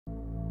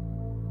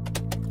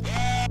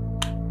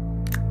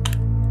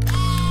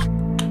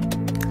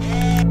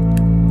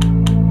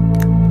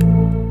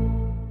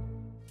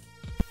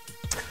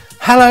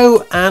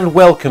Hello and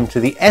welcome to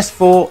the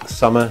S4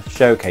 Summer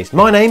Showcase.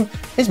 My name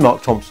is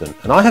Mark Thompson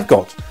and I have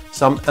got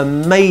some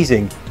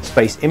amazing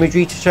space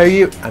imagery to show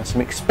you and some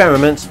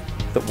experiments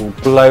that will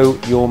blow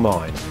your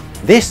mind.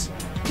 This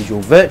is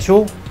your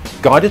virtual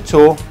guided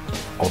tour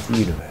of the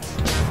universe.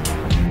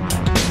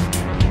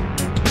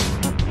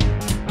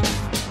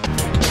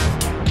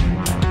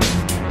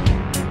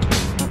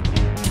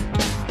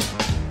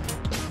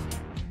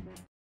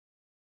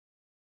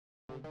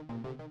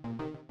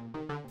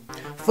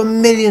 For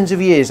millions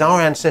of years, our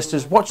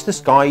ancestors watched the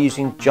sky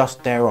using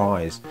just their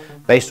eyes.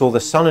 They saw the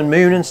sun and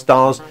moon and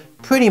stars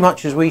pretty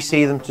much as we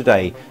see them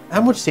today,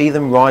 and would see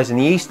them rise in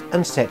the east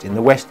and set in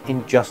the west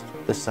in just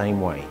the same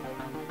way.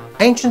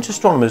 Ancient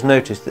astronomers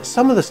noticed that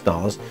some of the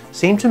stars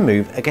seemed to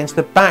move against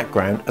the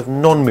background of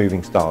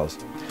non-moving stars.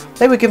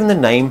 They were given the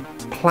name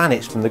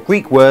planets from the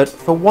Greek word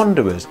for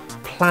wanderers,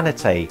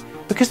 planetae,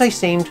 because they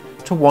seemed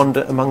to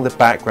wander among the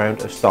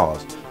background of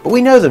stars. But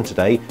we know them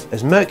today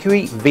as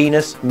Mercury,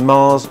 Venus,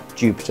 Mars,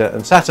 Jupiter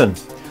and Saturn.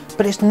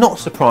 But it's not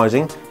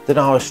surprising that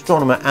our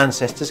astronomer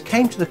ancestors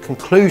came to the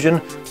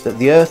conclusion that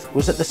the Earth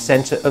was at the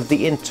centre of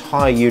the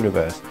entire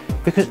universe,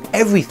 because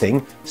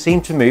everything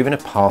seemed to move in a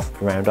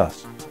path around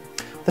us.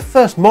 The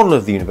first model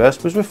of the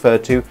universe was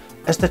referred to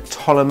as the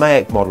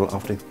Ptolemaic model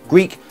after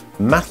Greek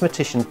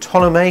mathematician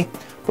Ptolemy,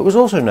 but was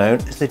also known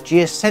as the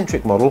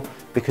geocentric model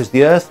because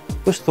the Earth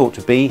was thought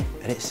to be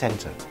at its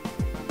centre.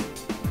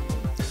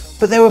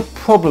 But there were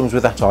problems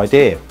with that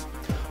idea.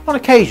 On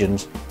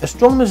occasions,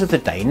 astronomers of the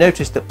day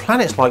noticed that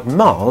planets like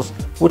Mars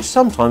would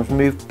sometimes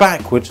move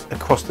backwards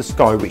across the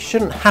sky, which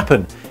shouldn't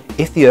happen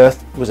if the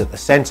Earth was at the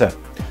centre.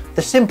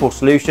 The simple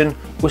solution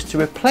was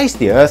to replace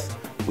the Earth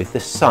with the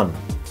Sun.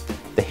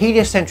 The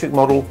heliocentric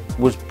model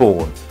was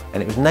born,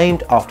 and it was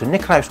named after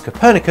Nicolaus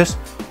Copernicus,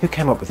 who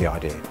came up with the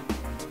idea.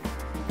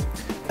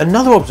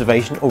 Another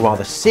observation, or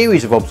rather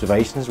series of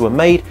observations, were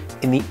made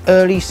in the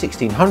early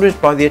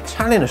 1600s by the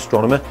Italian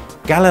astronomer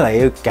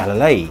Galileo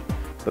Galilei,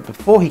 but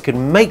before he could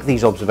make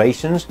these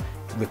observations,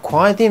 it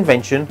required the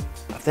invention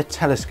of the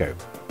telescope.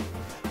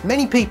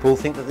 Many people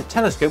think that the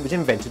telescope was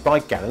invented by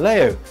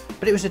Galileo,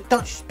 but it was a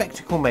Dutch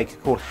spectacle maker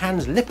called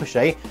Hans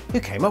Lippershey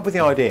who came up with the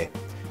idea.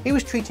 He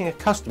was treating a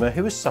customer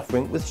who was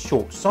suffering with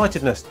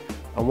short-sightedness,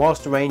 and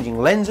whilst arranging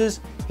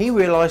lenses, he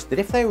realised that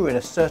if they were in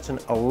a certain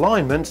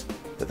alignment,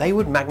 that they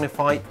would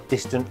magnify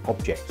distant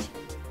objects.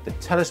 The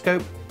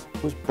telescope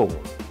was born.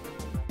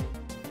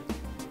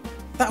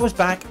 That was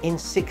back in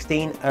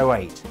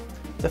 1608.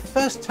 The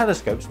first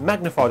telescopes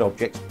magnified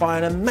objects by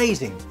an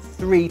amazing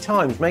 3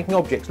 times, making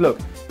objects look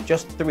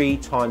just 3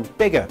 times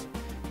bigger.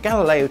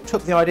 Galileo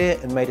took the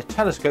idea and made a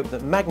telescope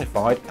that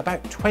magnified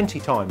about 20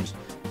 times,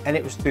 and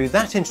it was through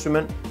that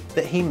instrument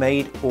that he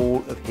made all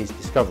of his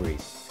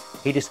discoveries.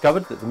 He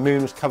discovered that the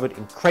moon was covered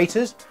in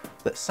craters,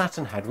 that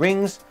Saturn had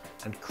rings,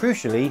 and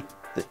crucially,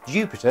 that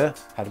Jupiter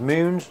had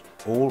moons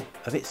all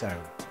of its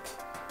own.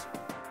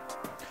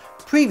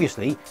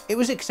 Previously, it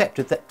was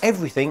accepted that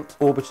everything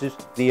orbited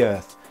the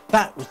Earth.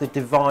 That was the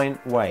divine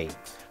way.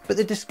 But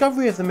the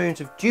discovery of the moons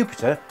of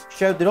Jupiter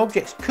showed that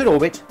objects could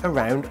orbit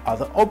around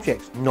other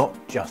objects, not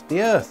just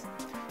the Earth.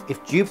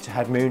 If Jupiter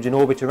had moons in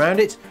orbit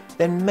around it,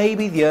 then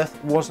maybe the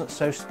Earth wasn't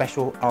so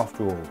special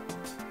after all.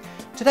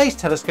 Today's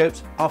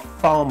telescopes are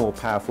far more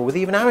powerful, with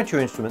even amateur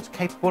instruments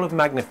capable of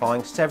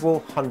magnifying several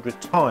hundred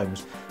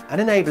times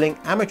and enabling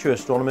amateur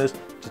astronomers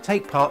to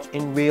take part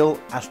in real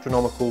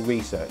astronomical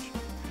research.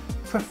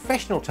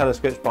 Professional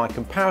telescopes, by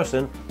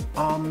comparison,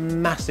 are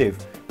massive,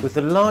 with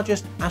the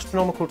largest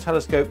astronomical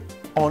telescope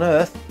on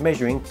Earth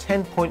measuring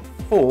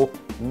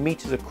 10.4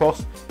 metres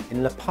across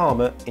in La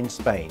Palma in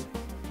Spain.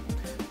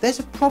 There's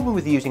a problem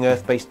with using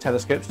Earth-based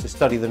telescopes to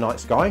study the night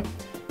sky.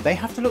 They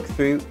have to look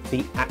through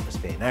the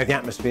atmosphere. Now, the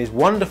atmosphere is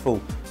wonderful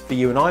for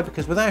you and I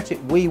because without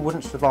it we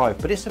wouldn't survive,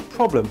 but it's a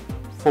problem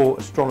for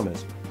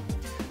astronomers.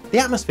 The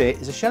atmosphere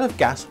is a shell of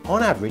gas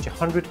on average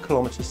 100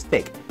 kilometres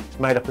thick. It's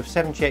made up of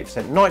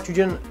 78%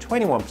 nitrogen,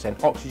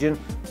 21% oxygen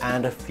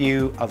and a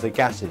few other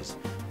gases.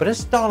 But as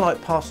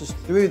starlight passes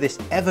through this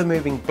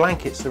ever-moving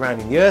blanket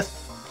surrounding the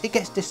Earth, it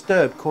gets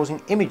disturbed,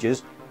 causing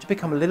images to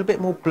become a little bit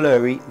more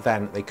blurry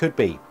than they could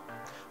be.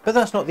 But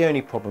that's not the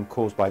only problem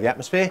caused by the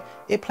atmosphere.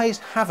 It plays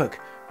havoc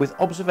with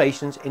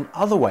observations in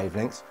other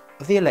wavelengths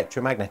of the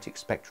electromagnetic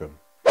spectrum.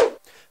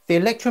 The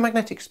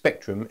electromagnetic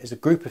spectrum is a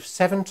group of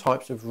 7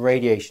 types of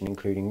radiation,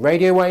 including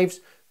radio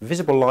waves,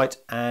 visible light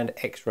and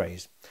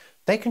X-rays.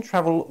 They can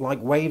travel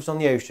like waves on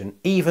the ocean,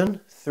 even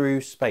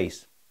through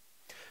space.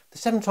 The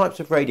 7 types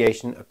of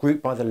radiation are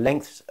grouped by the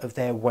lengths of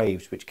their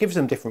waves, which gives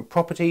them different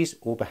properties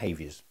or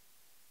behaviours.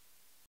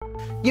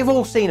 You've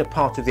all seen a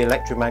part of the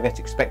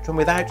electromagnetic spectrum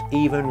without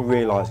even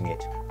realising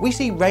it. We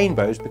see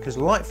rainbows because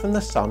light from the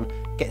sun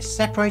gets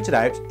separated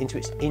out into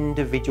its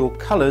individual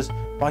colours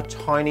by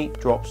tiny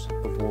drops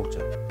of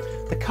water.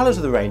 The colours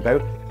of the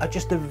rainbow are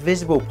just the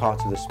visible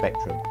part of the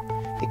spectrum.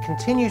 It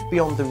continues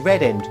beyond the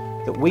red end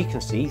that we can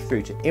see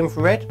through to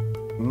infrared,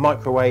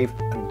 microwave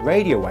and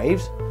radio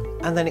waves,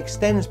 and then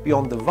extends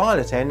beyond the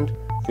violet end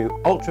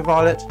through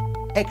ultraviolet,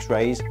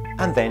 X-rays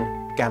and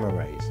then gamma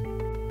rays.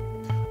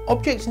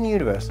 Objects in the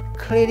universe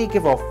clearly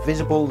give off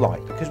visible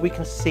light because we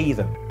can see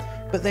them,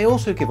 but they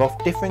also give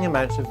off differing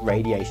amounts of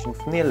radiation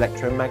from the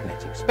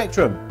electromagnetic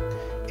spectrum.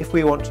 If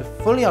we want to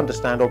fully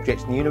understand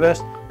objects in the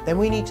universe, then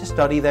we need to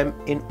study them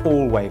in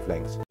all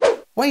wavelengths.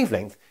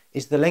 Wavelength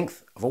is the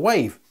length of a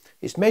wave.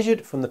 It's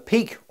measured from the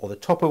peak or the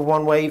top of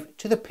one wave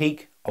to the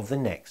peak of the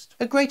next.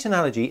 A great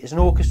analogy is an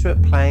orchestra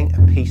playing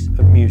a piece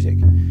of music.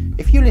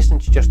 If you listen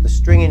to just the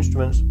string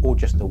instruments or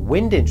just the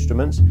wind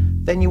instruments,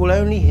 then you will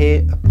only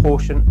hear a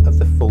portion of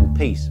the full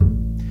piece.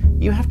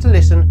 You have to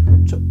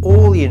listen to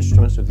all the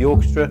instruments of the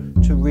orchestra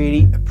to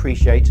really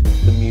appreciate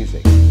the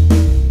music.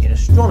 In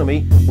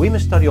astronomy, we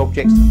must study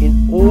objects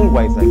in all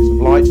wavelengths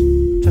of light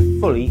to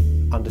fully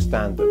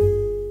understand them.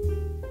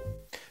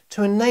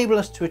 To enable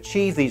us to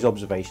achieve these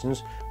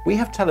observations, we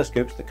have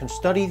telescopes that can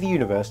study the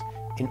universe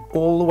in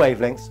all the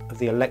wavelengths of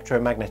the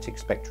electromagnetic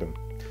spectrum.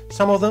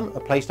 Some of them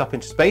are placed up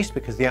into space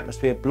because the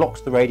atmosphere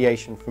blocks the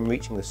radiation from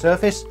reaching the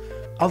surface.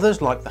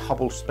 Others, like the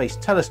Hubble Space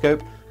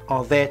Telescope,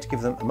 are there to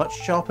give them a much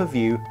sharper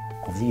view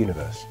of the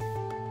universe.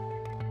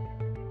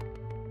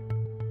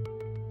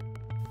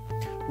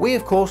 We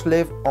of course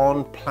live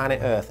on planet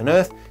Earth, and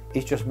Earth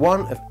is just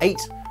one of 8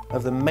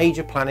 of the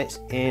major planets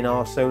in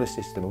our solar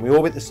system, and we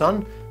orbit the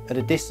Sun at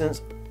a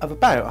distance of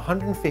about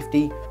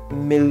 150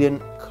 million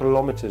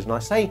kilometres. And I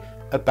say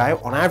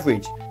about, on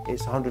average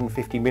it's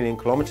 150 million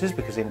kilometres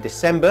because in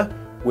December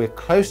we're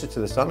closer to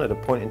the Sun at a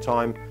point in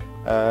time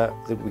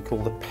that we call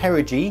the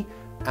perigee,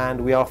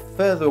 and we are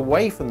further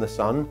away from the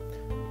Sun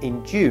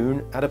in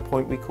June at a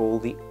point we call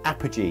the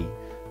apogee.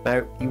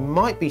 Now, you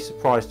might be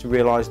surprised to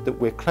realise that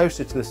we're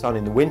closer to the Sun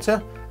in the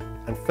winter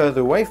and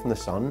further away from the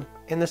Sun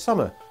in the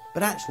summer,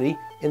 but actually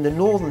in the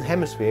northern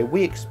hemisphere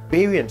we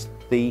experience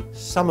the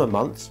summer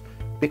months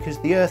because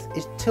the Earth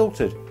is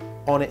tilted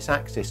on its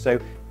axis. So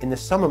in the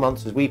summer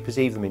months, as we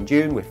perceive them in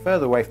June, we're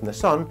further away from the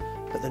Sun,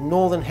 but the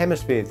northern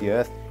hemisphere of the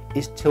Earth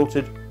is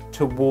tilted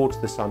towards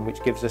the Sun,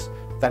 which gives us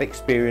that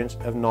experience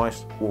of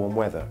nice warm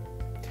weather.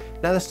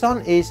 Now, the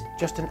Sun is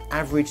just an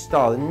average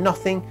star. There's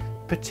nothing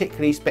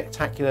particularly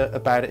spectacular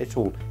about it at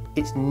all.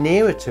 It's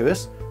nearer to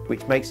us,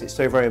 which makes it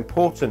so very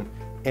important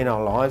in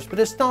our lives, but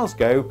as stars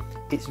go,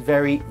 it's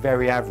very,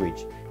 very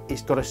average.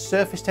 It's got a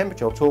surface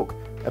temperature. I'll talk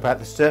about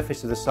the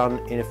surface of the Sun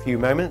in a few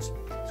moments.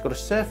 It's got a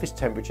surface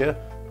temperature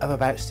of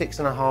about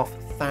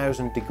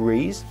 6,500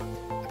 degrees,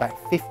 about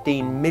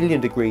 15 million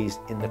degrees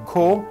in the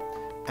core,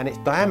 and its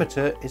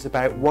diameter is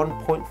about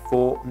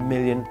 1.4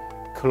 million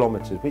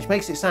kilometres, which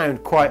makes it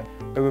sound quite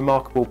a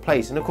remarkable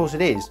place, and of course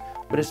it is.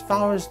 But as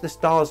far as the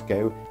stars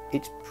go,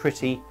 it's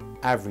pretty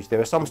average.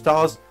 There are some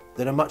stars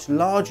that are much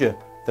larger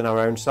than our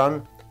own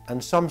Sun,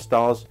 and some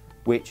stars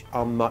which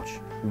are much,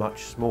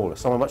 much smaller.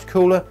 Some are much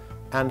cooler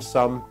and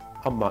some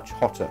are much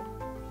hotter.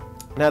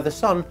 Now, the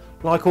Sun,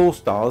 like all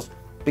stars,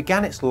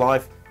 began its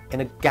life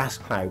in a gas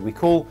cloud. We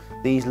call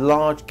these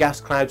large gas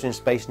clouds in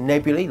space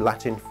nebulae,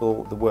 Latin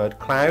for the word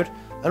cloud,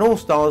 and all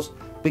stars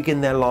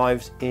begin their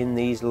lives in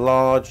these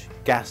large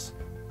gas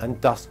and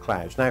dust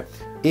clouds. Now,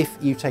 if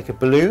you take a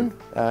balloon,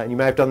 and you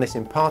may have done this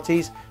in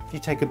parties, if you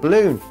take a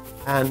balloon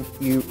and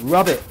you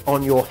rub it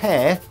on your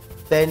hair,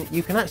 then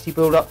you can actually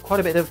build up quite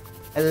a bit of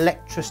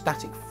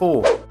electrostatic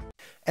force.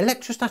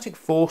 Electrostatic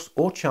force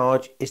or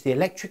charge is the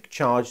electric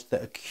charge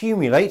that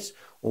accumulates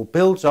or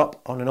builds up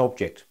on an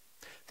object.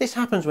 This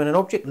happens when an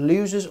object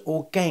loses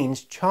or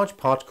gains charged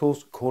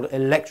particles called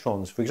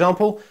electrons, for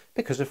example,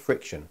 because of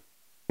friction.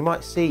 You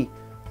might see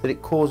that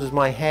it causes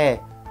my hair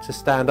to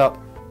stand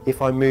up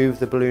if I move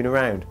the balloon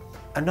around.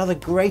 Another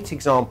great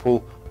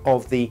example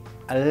of the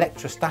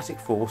electrostatic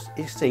force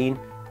is seen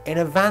in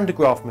a Van de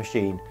Graaff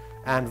machine,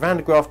 and Van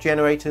de Graaff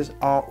generators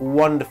are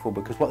wonderful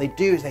because what they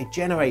do is they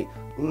generate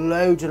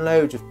loads and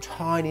loads of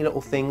tiny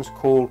little things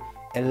called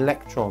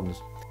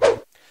electrons.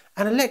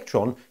 An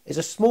electron is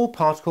a small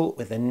particle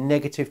with a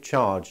negative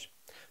charge.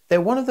 They're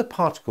one of the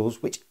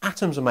particles which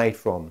atoms are made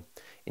from.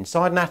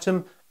 Inside an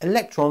atom,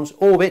 electrons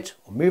orbit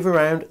or move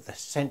around the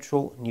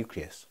central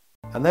nucleus.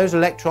 And those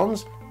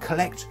electrons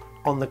collect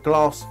on the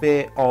glass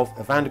sphere of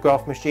a Van de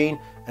Graaff machine,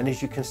 and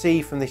as you can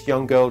see from this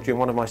young girl during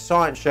one of my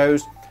science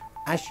shows,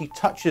 as she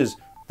touches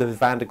the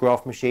Van de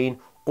Graaff machine,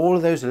 all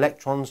of those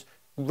electrons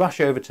rush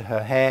over to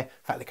her hair. In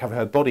fact, they cover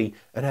her body,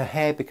 and her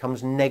hair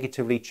becomes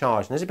negatively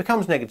charged. And as it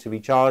becomes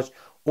negatively charged,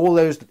 all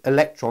those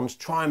electrons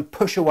try and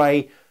push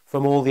away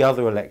from all the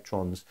other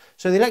electrons.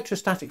 So the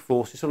electrostatic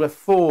force is sort of a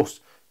force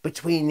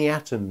between the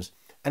atoms,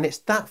 and it's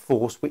that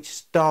force which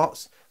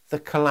starts the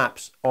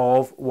collapse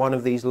of one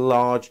of these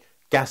large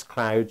gas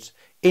clouds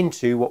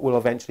into what will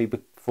eventually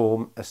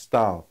form a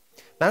star.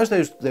 Now, as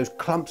those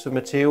clumps of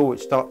material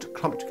which start to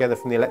clump together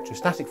from the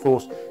electrostatic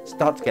force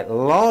start to get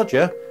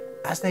larger,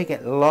 as they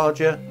get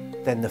larger,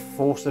 then the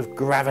force of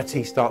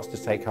gravity starts to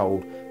take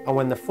hold. And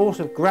when the force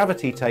of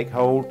gravity takes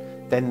hold,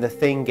 then the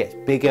thing gets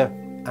bigger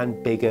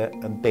and bigger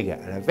and bigger.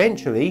 And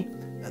eventually,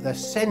 at the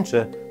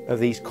centre of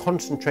these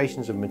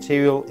concentrations of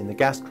material in the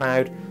gas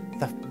cloud,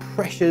 the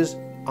pressures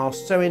are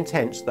so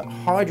intense that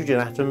hydrogen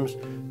atoms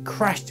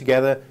crash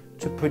together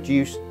to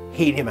produce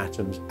helium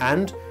atoms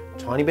and a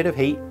tiny bit of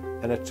heat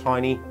and a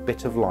tiny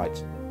bit of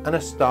light. and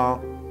a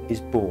star is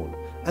born.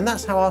 And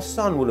that's how our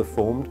sun will have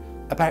formed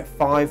about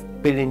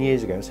 5 billion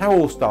years ago. It's how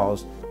all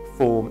stars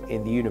form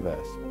in the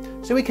universe.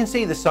 So we can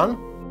see the sun.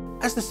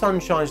 As the sun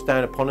shines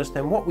down upon us,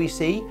 then what we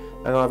see,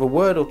 and I have a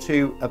word or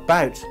two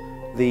about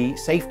the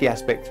safety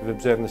aspects of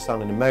observing the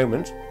sun in a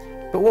moment,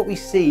 but what we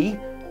see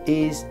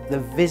is the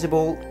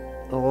visible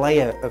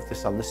layer of the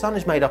sun. The sun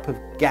is made up of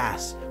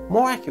gas,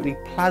 more accurately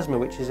plasma,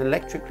 which is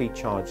electrically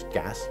charged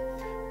gas,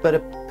 but a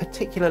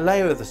particular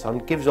layer of the sun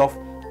gives off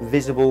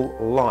visible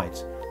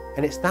light,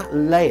 and it's that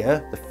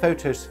layer, the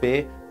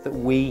photosphere, that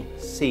we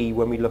see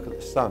when we look at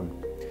the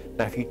sun.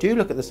 Now if you do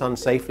look at the sun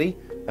safely,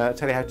 I'll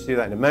tell you how to do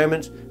that in a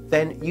moment,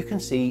 then you can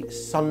see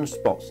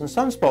sunspots, and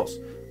sunspots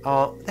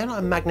they're like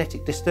a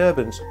magnetic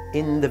disturbance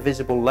in the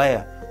visible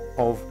layer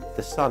of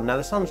the sun. Now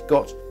the sun's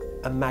got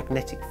a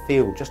magnetic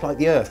field, just like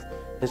the earth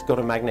has got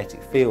a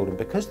magnetic field, and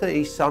because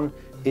the sun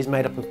is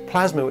made up of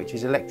plasma, which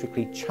is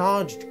electrically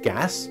charged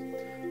gas,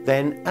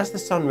 then as the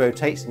sun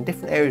rotates and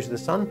different areas of the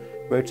sun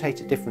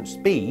rotate at different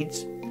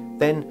speeds,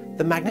 then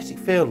the magnetic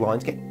field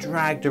lines get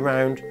dragged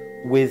around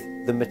with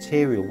the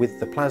material, with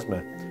the plasma,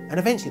 and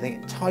eventually they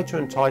get tighter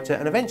and tighter,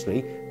 and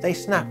eventually they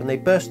snap and they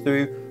burst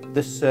through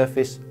the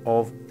surface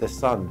of the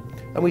sun.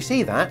 And we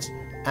see that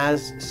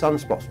as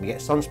sunspots. We get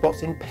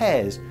sunspots in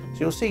pairs, so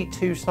you'll see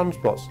two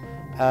sunspots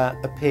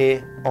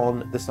appear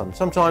on the sun.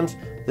 Sometimes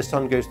the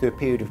sun goes through a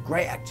period of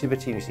great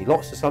activity and you see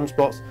lots of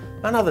sunspots,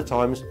 and other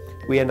times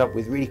we end up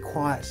with really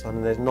quiet sun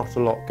and there's not a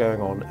lot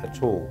going on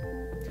at all.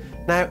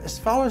 Now, as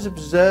far as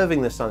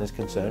observing the sun is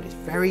concerned, it's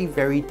very,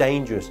 very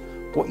dangerous.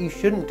 What you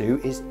shouldn't do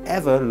is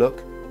ever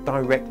look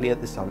directly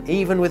at the sun.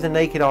 Even with a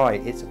naked eye,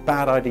 it's a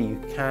bad idea.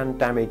 You can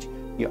damage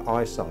your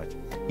eyesight.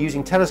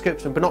 Using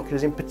telescopes and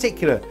binoculars in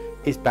particular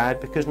is bad,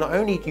 because not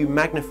only do you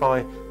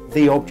magnify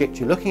the object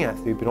you're looking at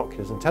through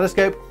binoculars and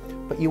telescope,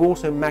 but you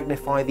also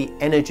magnify the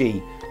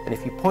energy. And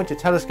if you point a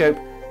telescope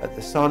at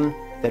the sun,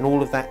 then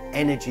all of that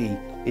energy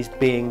is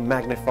being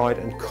magnified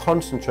and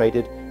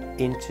concentrated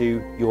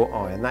into your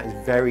eye, and that is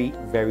very,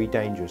 very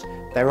dangerous.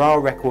 There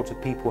are records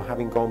of people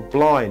having gone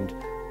blind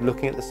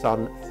looking at the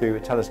sun through a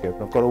telescope,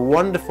 and I've got a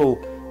wonderful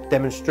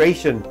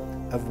demonstration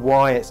of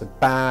why it's a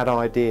bad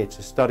idea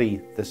to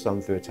study the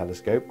sun through a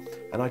telescope,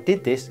 and I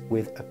did this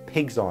with a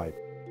pig's eye.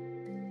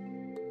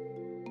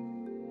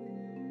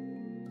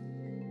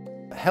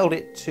 I held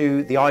it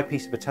to the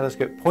eyepiece of a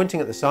telescope pointing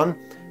at the sun,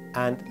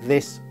 and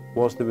this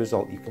was the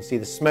result. You can see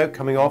the smoke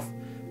coming off,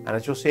 and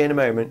as you'll see in a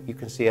moment, you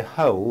can see a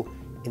hole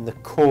in the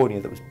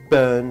cornea that was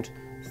burned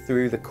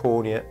through the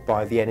cornea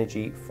by the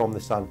energy from the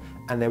sun,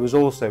 and there was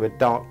also a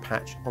dark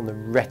patch on the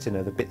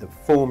retina, the bit that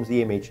forms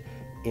the image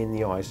in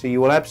the eye. So you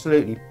will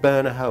absolutely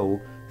burn a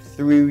hole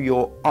through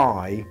your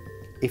eye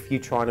if you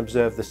try and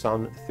observe the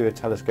sun through a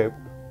telescope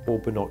or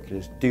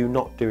binoculars. Do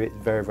not do it.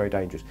 Very, very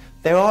dangerous.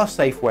 There are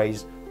safe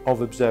ways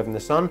of observing the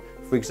sun.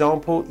 For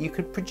example, you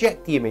could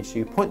project the image. So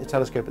you point the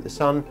telescope at the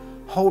sun,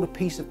 hold a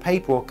piece of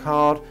paper or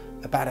card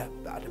about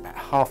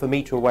half a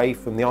metre away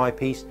from the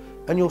eyepiece,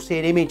 and you'll see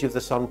an image of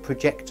the sun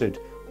projected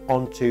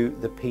onto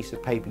the piece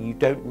of paper. You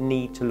don't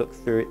need to look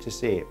through it to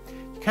see it.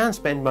 You can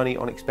spend money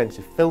on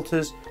expensive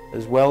filters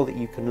as well that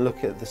you can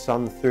look at the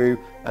sun through,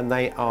 and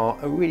they are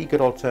a really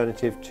good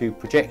alternative to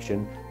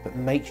projection, but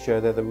make sure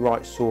they're the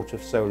right sort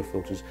of solar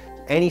filters.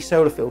 Any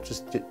solar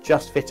filters that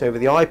just fit over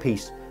the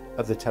eyepiece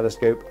of the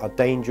telescope are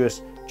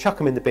dangerous. Chuck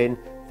them in the bin.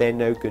 They're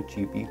no good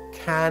to you. You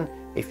can,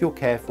 if you're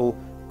careful,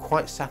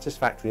 quite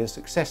satisfactorily and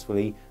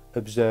successfully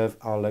observe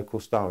our local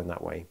star in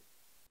that way.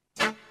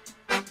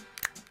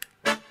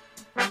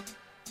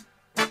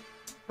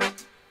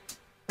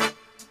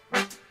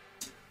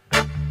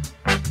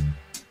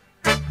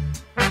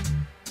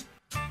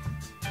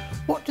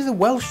 What do the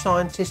Welsh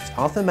scientists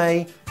Arthur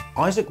May,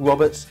 Isaac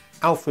Roberts,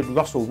 Alfred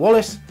Russel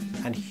Wallace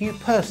and Hugh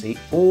Percy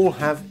all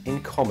have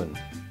in common?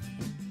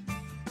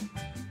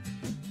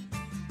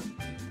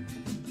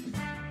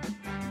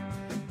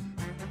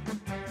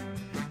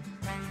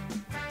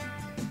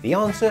 The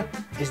answer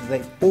is that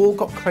they've all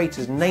got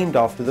craters named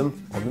after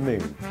them on the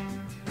moon.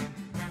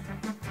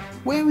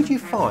 Where would you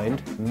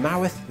find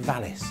Mareth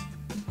Vallis?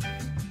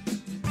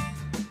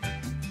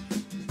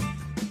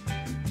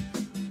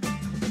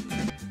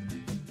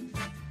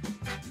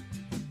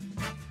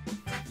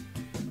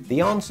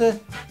 The answer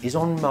is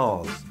on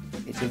Mars.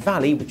 It's a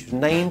valley which was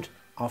named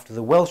after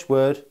the Welsh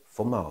word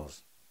for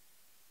Mars.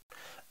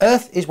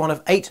 Earth is one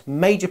of 8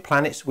 major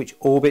planets which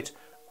orbit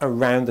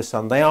around the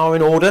sun. They are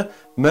in order: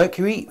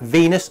 Mercury,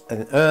 Venus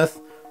and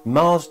Earth,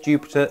 Mars,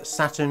 Jupiter,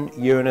 Saturn,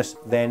 Uranus,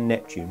 then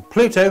Neptune.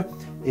 Pluto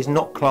is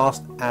not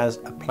classed as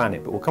a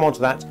planet, but we'll come on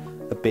to that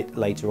a bit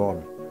later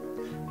on.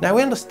 Now,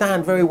 we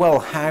understand very well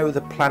how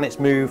the planets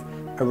move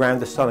around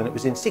the sun, and it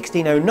was in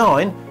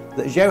 1609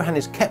 that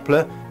Johannes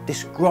Kepler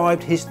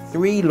described his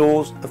 3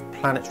 laws of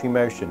planetary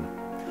motion.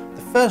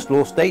 The first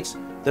law states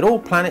that all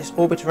planets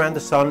orbit around the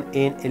sun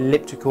in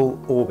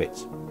elliptical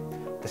orbits.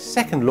 The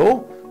second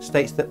law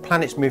states that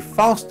planets move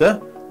faster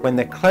when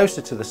they're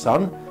closer to the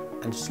sun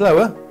and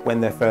slower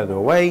when they're further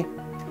away.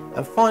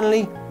 And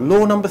finally,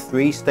 law number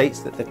 3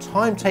 states that the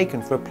time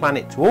taken for a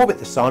planet to orbit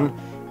the sun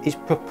is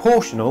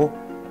proportional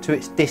to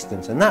its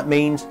distance, and that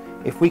means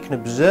if we can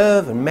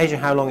observe and measure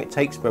how long it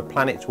takes for a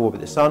planet to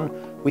orbit the Sun,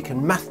 we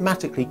can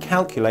mathematically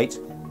calculate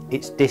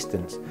its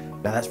distance.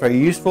 Now that's very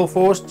useful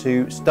for us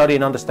to study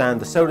and understand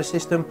the solar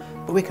system,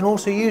 but we can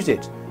also use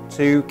it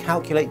to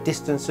calculate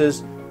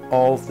distances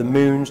of the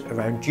moons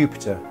around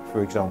Jupiter,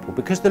 for example,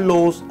 because the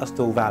laws are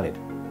still valid.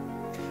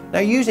 Now,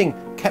 using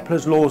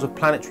Kepler's laws of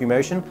planetary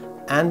motion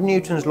and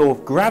Newton's law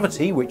of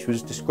gravity, which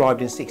was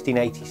described in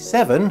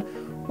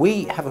 1687,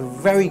 we have a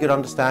very good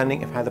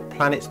understanding of how the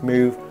planets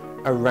move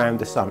around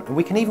the Sun, and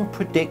we can even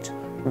predict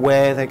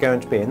where they're going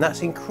to be, and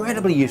that's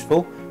incredibly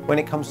useful when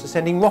it comes to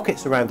sending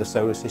rockets around the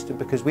solar system,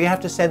 because we have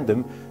to send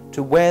them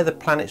to where the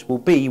planets will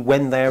be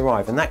when they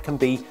arrive, and that can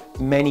be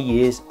many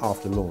years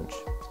after launch.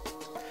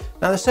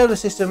 Now, the solar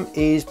system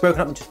is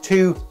broken up into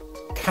two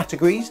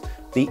categories.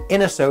 The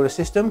inner solar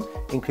system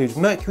includes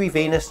Mercury,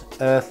 Venus,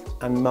 Earth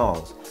and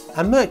Mars,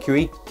 and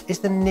Mercury is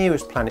the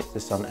nearest planet to the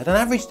Sun at an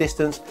average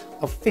distance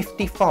of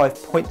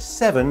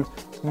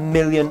 55.7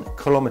 million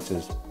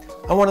kilometers.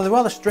 And one of the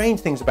rather strange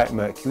things about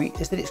Mercury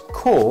is that its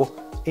core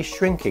is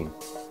shrinking.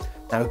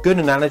 Now, a good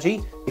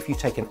analogy, if you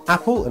take an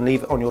apple and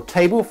leave it on your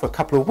table for a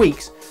couple of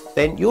weeks,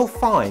 then you'll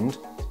find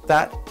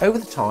that over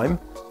the time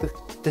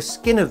the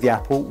skin of the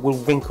apple will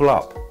wrinkle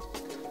up.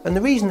 And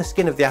the reason the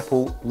skin of the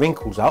apple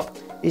wrinkles up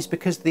is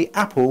because the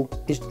apple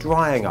is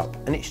drying up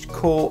and its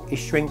core is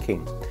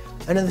shrinking.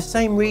 And in the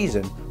same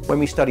reason, when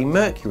we study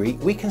Mercury,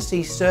 we can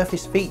see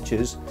surface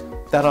features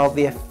that are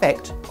the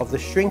effect of the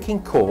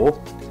shrinking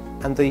core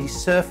and the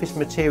surface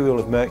material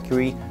of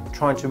Mercury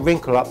trying to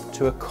wrinkle up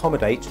to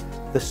accommodate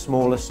the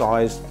smaller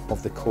size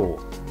of the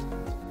core.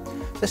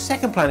 The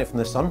second planet from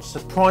the Sun,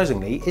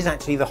 surprisingly, is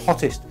actually the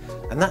hottest,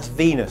 and that's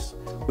Venus,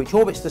 which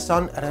orbits the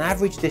Sun at an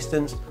average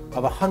distance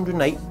of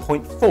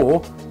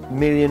 108.4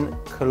 million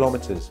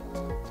kilometers.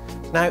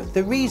 Now,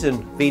 the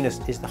reason Venus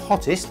is the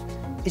hottest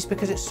is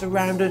because it's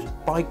surrounded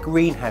by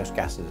greenhouse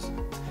gases.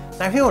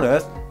 Now, here on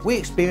Earth, we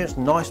experience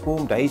nice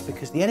warm days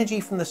because the energy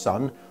from the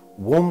Sun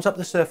warms up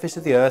the surface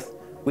of the Earth,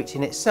 which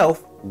in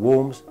itself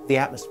warms the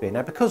atmosphere.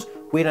 Now, because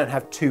we don't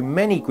have too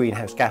many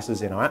greenhouse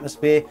gases in our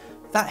atmosphere,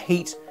 that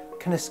heat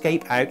can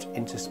escape out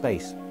into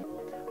space.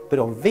 But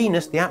on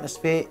Venus, the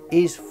atmosphere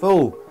is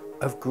full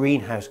of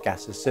greenhouse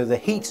gases, so the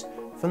heat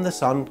from the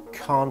Sun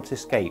can't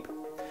escape.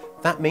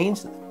 That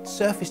means that the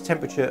surface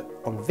temperature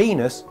on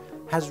Venus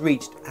has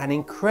reached an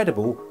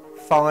incredible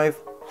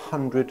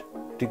 500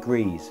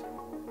 degrees.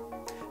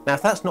 Now,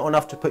 if that's not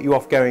enough to put you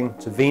off going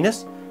to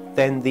Venus,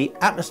 then the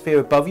atmosphere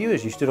above you,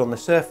 as you stood on the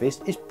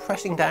surface, is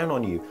pressing down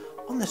on you.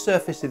 On the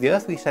surface of the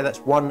Earth, we say that's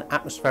 1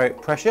 atmospheric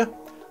pressure,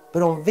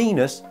 but on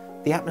Venus,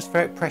 the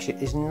atmospheric pressure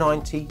is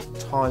 90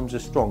 times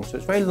as strong, so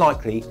it's very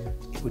likely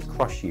it would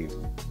crush you.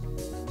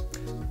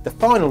 The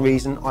final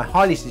reason I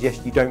highly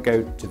suggest you don't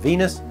go to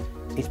Venus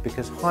is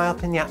because high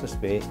up in the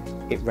atmosphere,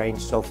 it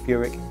rains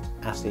sulfuric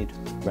acid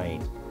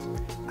rain.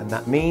 And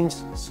that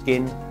means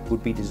skin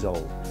would be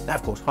dissolved. Now,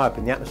 of course, high up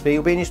in the atmosphere,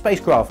 you'll be in your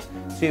spacecraft,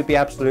 so you'll be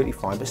absolutely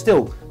fine. But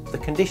still, the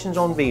conditions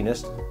on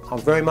Venus are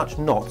very much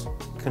not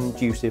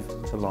conducive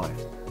to life.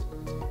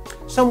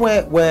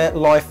 Somewhere where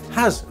life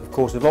has, of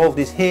course, evolved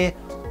is here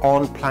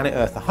on planet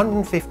Earth,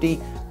 150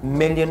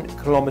 million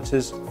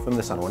kilometers from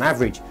the Sun, or an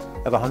average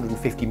of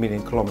 150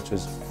 million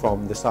kilometers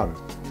from the Sun.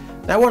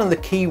 Now, one of the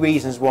key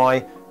reasons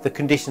why the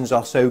conditions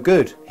are so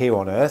good here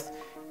on Earth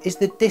is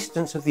the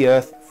distance of the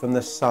Earth from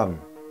the Sun.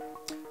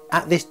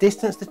 At this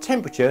distance, the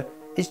temperature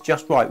is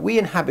just right. We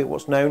inhabit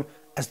what's known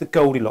as the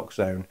Goldilocks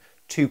zone.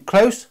 Too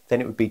close,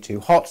 then it would be too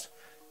hot.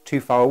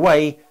 Too far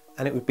away,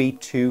 and it would be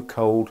too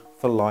cold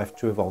for life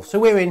to evolve. So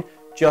we're in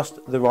just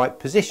the right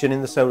position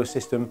in the solar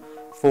system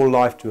for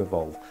life to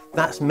evolve.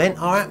 That's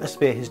meant our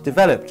atmosphere has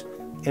developed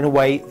in a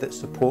way that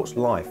supports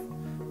life.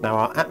 Now,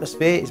 our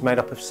atmosphere is made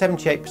up of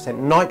 78%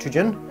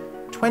 nitrogen,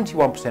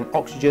 21%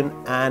 oxygen,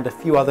 and a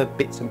few other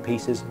bits and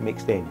pieces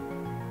mixed in.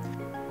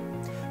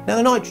 Now,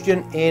 the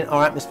nitrogen in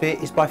our atmosphere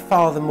is by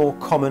far the more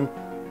common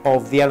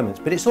of the elements,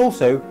 but it's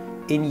also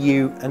in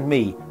you and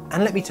me.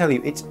 And let me tell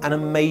you, it's an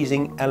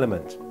amazing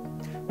element.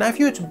 Now, if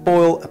you were to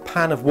boil a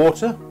pan of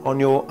water on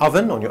your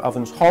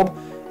oven's hob,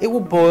 it will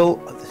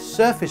boil at the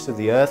surface of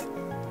the Earth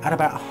at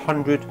about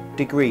 100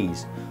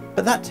 degrees.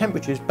 But that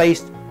temperature is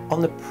based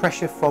on the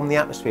pressure from the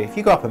atmosphere. If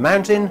you go up a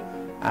mountain,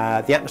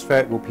 the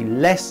atmosphere will be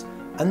less,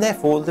 and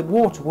therefore the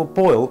water will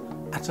boil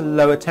at a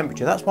lower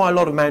temperature. That's why a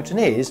lot of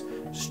mountaineers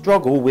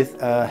struggle with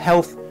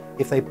health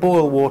if they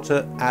boil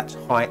water at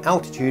high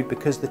altitude,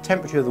 because the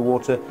temperature of the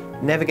water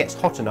never gets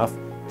hot enough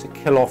to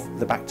kill off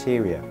the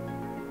bacteria.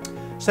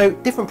 So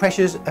different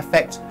pressures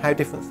affect how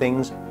different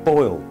things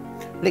boil.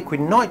 Liquid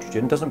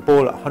nitrogen doesn't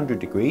boil at 100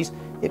 degrees,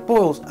 it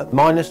boils at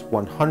minus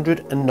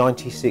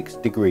 196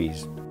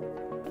 degrees.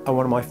 And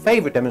one of my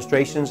favourite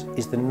demonstrations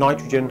is the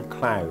nitrogen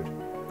cloud.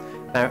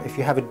 Now, if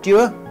you have a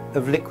dewar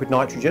of liquid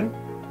nitrogen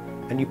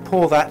and you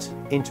pour that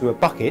into a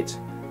bucket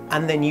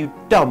and then you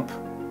dump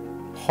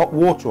hot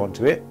water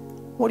onto it,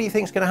 what do you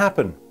think is going to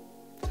happen?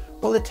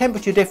 Well, the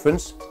temperature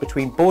difference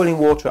between boiling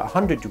water at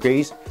 100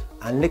 degrees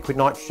and liquid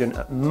nitrogen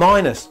at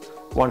minus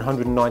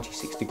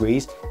 196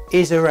 degrees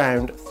is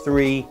around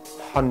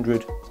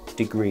 300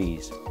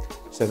 degrees.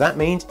 So that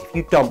means if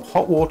you dump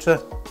hot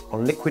water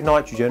on liquid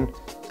nitrogen,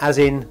 as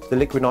in the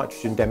liquid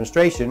nitrogen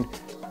demonstration,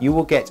 you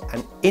will get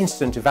an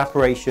instant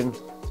evaporation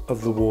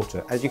of the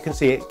water. As you can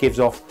see, it gives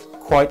off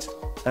quite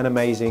an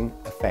amazing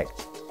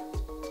effect.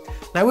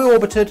 Now, we're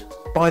orbited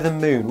by the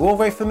moon. We're all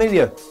very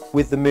familiar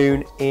with the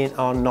moon in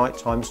our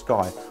nighttime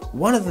sky.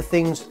 One of the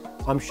things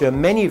I'm sure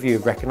many of you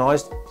have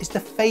recognised is the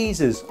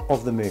phases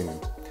of the moon.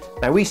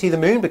 Now, we see the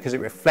moon because it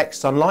reflects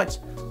sunlight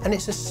and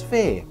it's a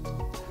sphere.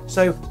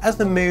 So as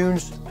the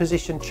moon's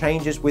position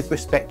changes with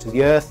respect to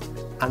the Earth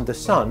and the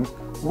sun,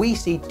 we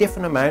see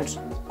different amounts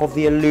of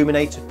the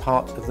illuminated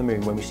part of the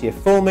moon. When we see a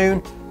full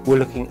moon, we're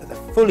looking at the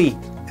fully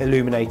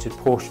illuminated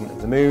portion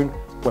of the moon.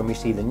 When we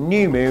see the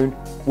new moon,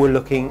 we're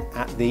looking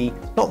at the,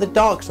 not the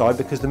dark side,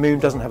 because the moon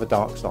doesn't have a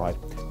dark side,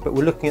 but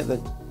we're looking at the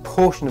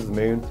portion of the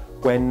moon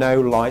where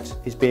no light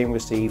is being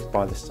received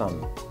by the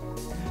sun.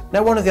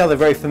 Now, one of the other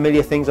very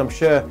familiar things I'm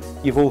sure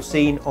you've all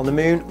seen on the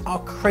moon are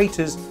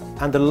craters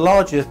and the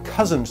larger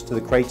cousins to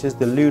the craters,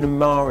 the lunar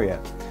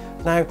maria.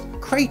 Now,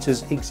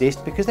 craters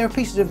exist because there are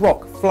pieces of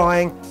rock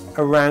flying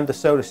around the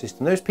solar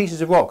system. Those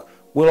pieces of rock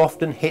will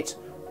often hit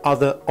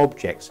other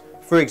objects.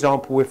 For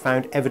example, we've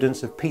found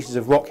evidence of pieces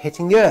of rock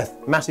hitting the Earth,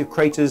 massive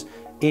craters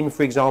in,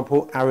 for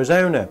example,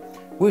 Arizona.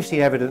 We've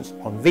seen evidence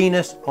on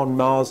Venus, on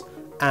Mars,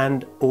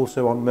 and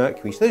also on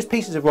Mercury. So those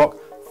pieces of rock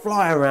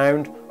fly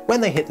around. When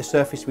they hit the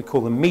surface, we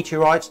call them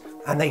meteorites,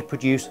 and they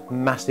produce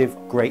massive,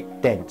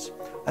 great dents.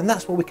 And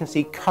that's what we can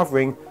see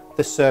covering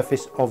the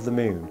surface of the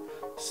moon.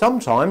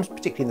 Sometimes,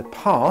 particularly in the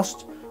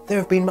past, there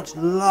have been much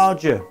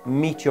larger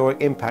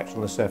meteoric impacts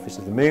on the surface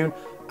of the moon,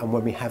 and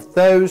when we have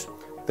those,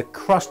 the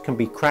crust can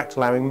be cracked,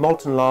 allowing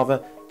molten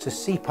lava to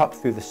seep up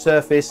through the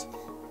surface,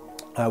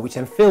 which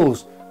then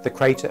fills the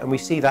crater, and we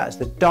see that as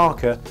the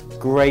darker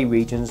grey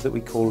regions that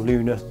we call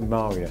lunar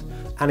maria.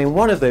 And in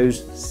one of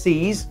those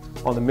seas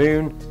on the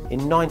moon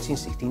in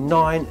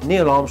 1969,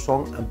 Neil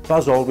Armstrong and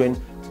Buzz Aldrin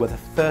were the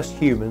first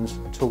humans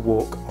to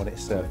walk on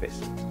its surface.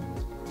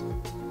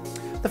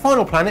 The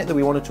final planet that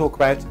we want to talk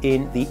about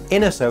in the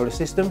inner solar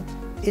system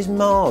is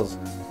Mars.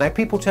 Now,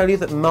 people tell you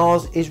that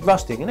Mars is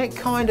rusting, and it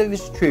kind of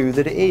is true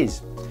that it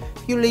is.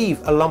 If you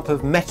leave a lump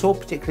of metal,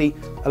 particularly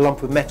a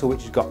lump of metal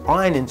which has got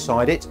iron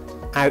inside it,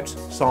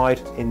 outside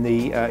in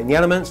the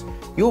elements,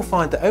 you'll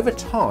find that over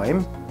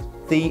time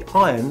the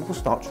iron will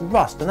start to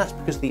rust, and that's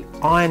because the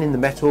iron in the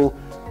metal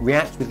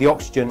reacts with the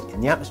oxygen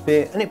in the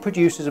atmosphere and it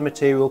produces a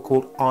material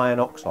called iron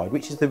oxide,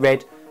 which is the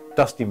red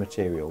dusty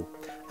material.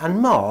 And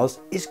Mars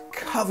is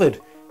covered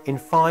in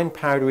fine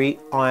powdery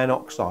iron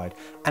oxide,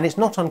 and it's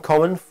not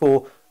uncommon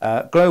for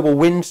global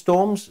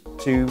windstorms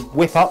to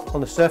whip up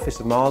on the surface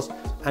of Mars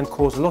and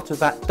cause a lot of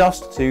that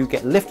dust to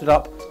get lifted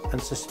up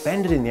and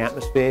suspended in the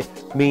atmosphere,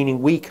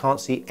 meaning we can't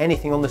see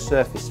anything on the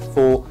surface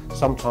for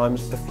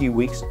sometimes a few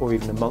weeks or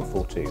even a month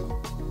or two.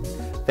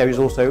 There is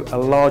also a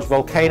large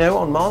volcano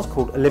on Mars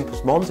called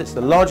Olympus Mons. It's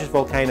the largest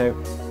volcano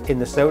in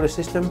the solar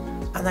system,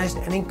 and there's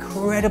an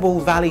incredible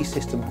valley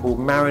system called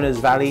Mariner's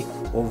Valley,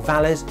 or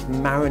Valles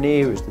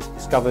Marineris, that's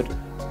discovered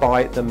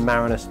by the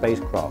Mariner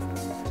spacecraft.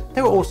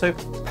 There are also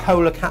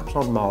polar caps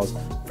on Mars,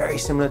 very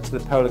similar to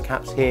the polar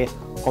caps here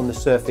on the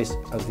surface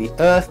of the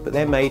Earth, but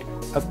they're made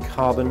of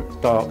carbon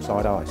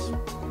dioxide ice.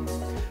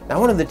 Now,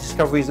 one of the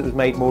discoveries that was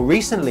made more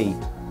recently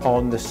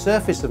on the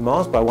surface of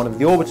Mars by one of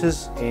the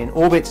orbiters in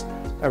orbit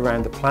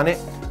around the planet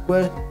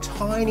were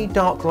tiny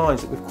dark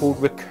lines that we've called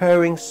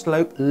recurring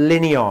slope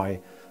linii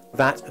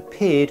that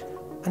appeared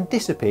and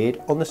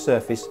disappeared on the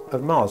surface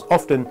of Mars,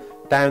 often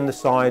down the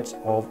sides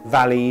of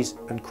valleys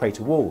and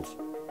crater walls.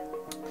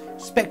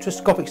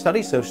 Spectroscopic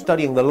studies, so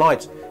studying the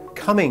light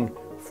coming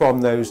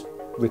from those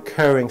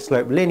recurring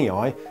slope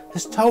linii,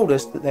 has told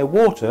us that they're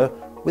water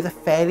with a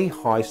fairly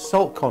high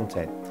salt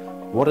content.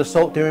 What does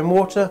salt do in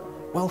water?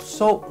 Well,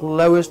 salt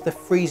lowers the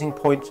freezing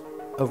point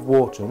of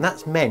water, and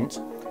that's meant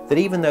that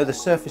even though the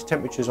surface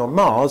temperatures on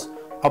Mars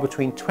are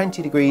between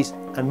 20 degrees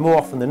and more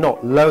often than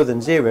not lower than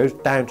zero,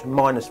 down to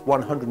minus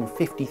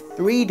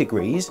 153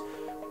 degrees,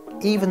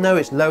 even though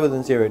it's lower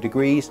than 0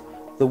 degrees,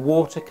 the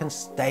water can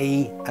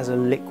stay as a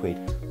liquid.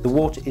 The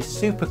water is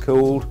super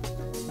cooled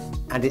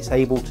and it's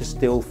able to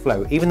still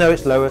flow, even though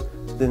it's lower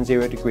than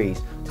 0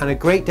 degrees. And a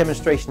great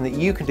demonstration that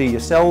you can do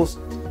yourselves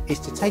is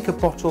to take a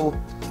bottle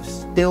of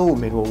still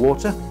mineral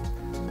water,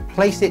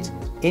 place it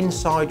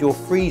inside your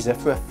freezer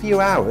for a few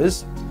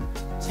hours,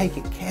 take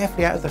it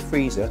carefully out of the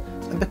freezer,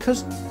 and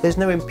because there's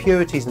no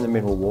impurities in the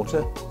mineral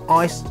water,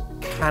 ice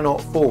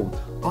cannot form.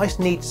 Ice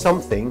needs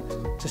something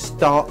to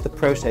start the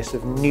process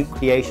of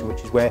nucleation,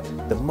 which is where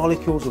the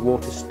molecules of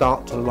water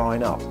start to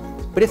line up.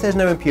 But if there's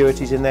no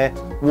impurities in there,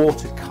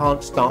 water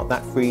can't start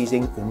that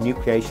freezing or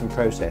nucleation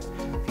process.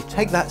 If you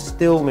take that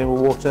still mineral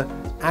water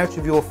out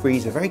of your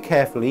freezer very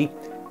carefully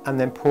and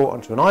then pour it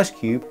onto an ice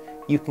cube,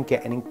 you can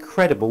get an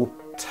incredible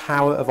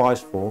tower of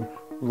ice form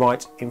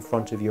right in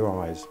front of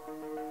your eyes.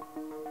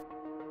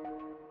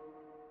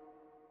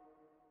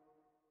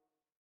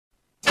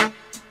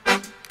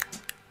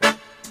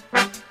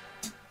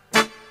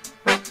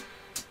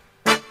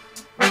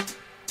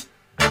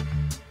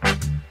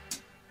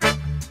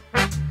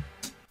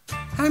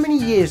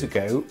 years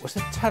ago was a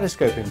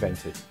telescope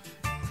invented?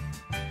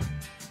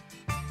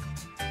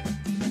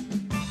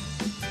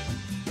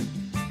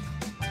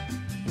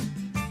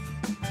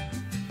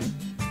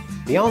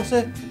 The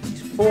answer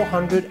is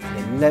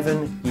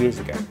 411 years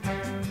ago.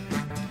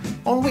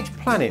 On which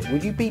planet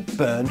would you be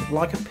burned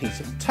like a piece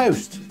of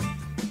toast?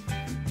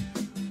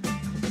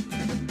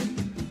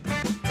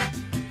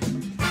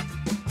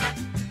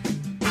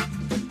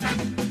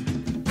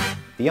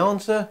 The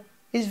answer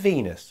is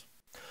Venus.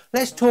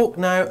 Let's talk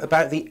now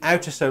about the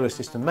outer solar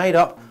system made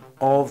up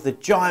of the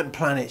giant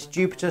planets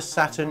Jupiter,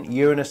 Saturn,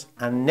 Uranus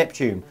and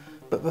Neptune.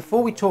 But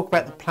before we talk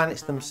about the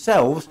planets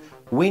themselves,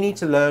 we need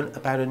to learn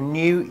about a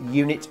new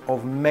unit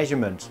of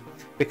measurement.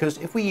 Because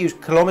if we use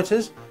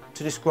kilometres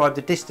to describe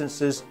the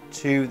distances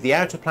to the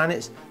outer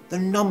planets, the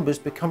numbers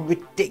become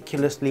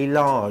ridiculously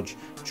large.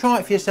 Try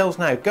it for yourselves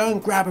now. Go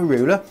and grab a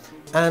ruler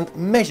and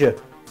measure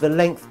the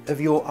length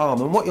of your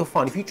arm, and what you'll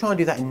find if you try and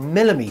do that in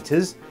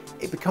millimetres,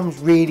 it becomes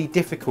really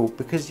difficult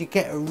because you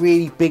get a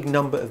really big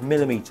number of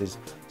millimetres.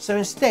 So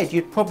instead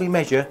you'd probably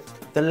measure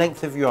the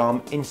length of your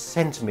arm in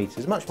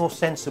centimetres, much more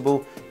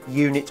sensible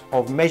unit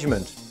of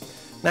measurement.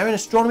 Now in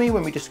astronomy,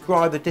 when we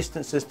describe the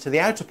distances to the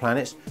outer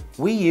planets,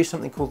 we use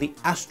something called the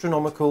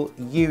astronomical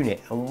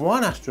unit, and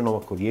one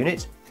astronomical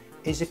unit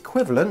is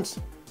equivalent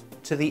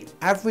to the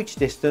average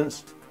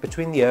distance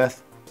between the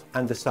Earth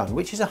and the Sun,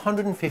 which is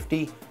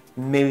 150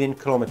 million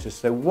kilometres.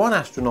 So one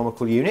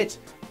astronomical unit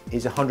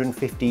is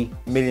 150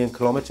 million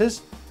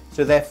kilometres,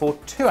 so therefore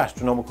 2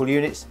 astronomical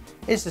units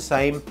is the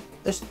same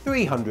as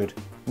 300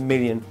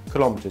 million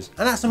kilometres,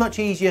 and that's a much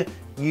easier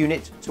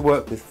unit to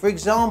work with. For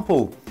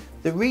example,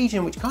 the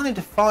region which kind of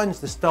defines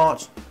the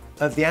start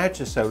of the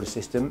outer solar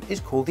system is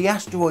called the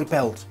asteroid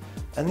belt,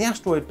 and the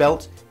asteroid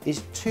belt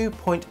is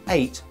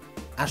 2.8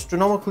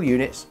 astronomical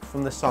units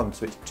from the Sun,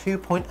 so it's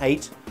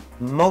 2.8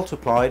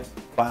 multiplied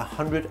by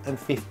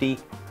 150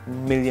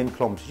 million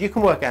kilometres. You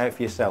can work it out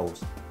for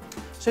yourselves.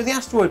 So the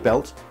asteroid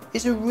belt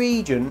is a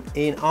region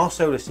in our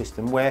solar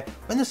system where,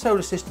 when the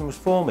solar system was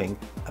forming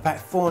about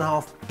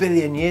 4.5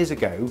 billion years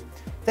ago,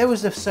 there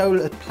was a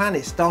solar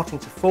planet starting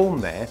to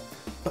form there,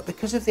 but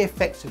because of the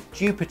effects of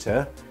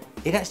Jupiter,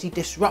 it actually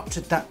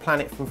disrupted that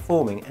planet from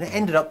forming, and it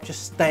ended up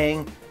just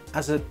staying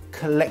as a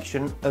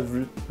collection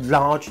of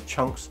large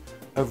chunks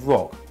of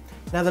rock.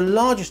 Now the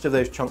largest of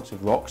those chunks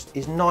of rocks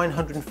is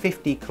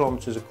 950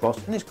 kilometres across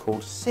and is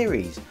called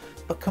Ceres.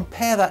 But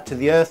compare that to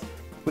the Earth,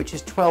 which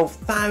is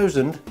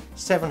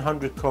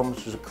 12,700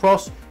 kilometres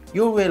across,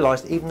 you'll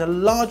realise that even the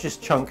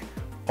largest chunk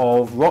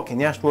of rock in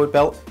the asteroid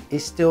belt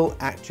is still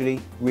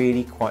actually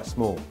really quite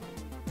small.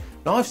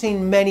 Now I've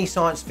seen many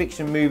science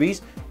fiction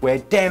movies where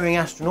daring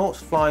astronauts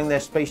flying their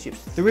spaceships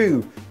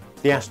through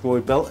the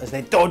asteroid belt as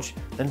they dodge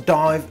and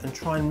dive and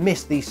try and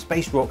miss these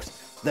space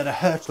rocks that are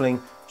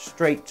hurtling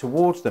straight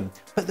towards them.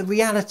 But the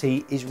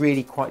reality is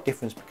really quite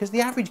different, because the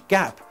average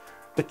gap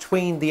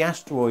between the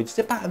asteroids is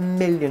about 1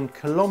 million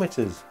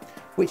kilometres,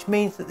 which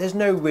means that there's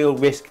no real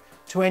risk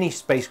to any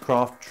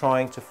spacecraft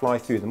trying to fly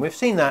through them. We've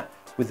seen that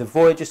with the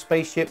Voyager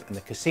spaceship and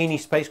the Cassini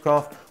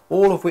spacecraft,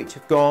 all of which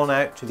have gone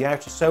out to the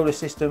outer solar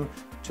system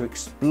to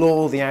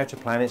explore the outer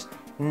planets,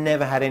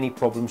 never had any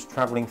problems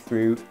travelling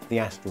through the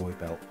asteroid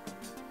belt.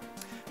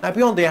 Now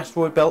beyond the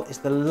asteroid belt is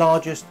the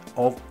largest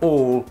of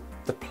all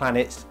the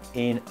planets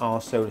in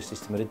our solar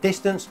system at a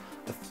distance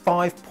of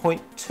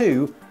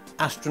 5.2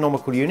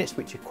 astronomical units,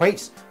 which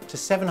equates to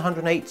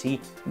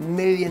 780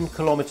 million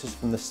kilometres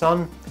from the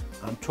Sun.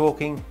 I'm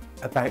talking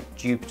about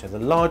Jupiter, the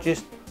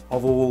largest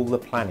of all the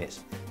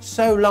planets.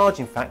 So large,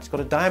 in fact, it's got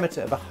a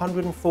diameter of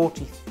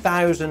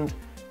 140,000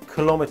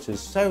 kilometres,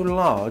 so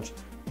large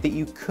that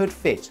you could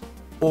fit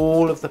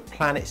all of the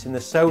planets in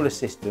the solar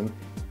system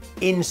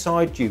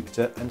inside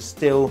Jupiter and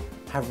still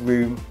have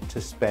room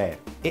to spare.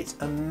 It's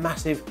a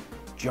massive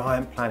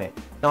giant planet.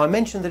 Now I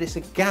mentioned that it's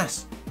a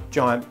gas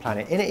giant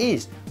planet, and it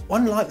is.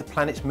 Unlike the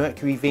planets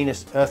Mercury,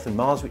 Venus, Earth and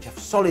Mars, which have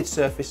solid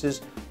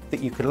surfaces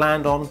that you could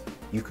land on,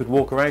 you could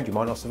walk around, you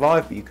might not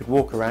survive, but you could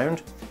walk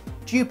around.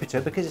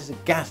 Jupiter, because it's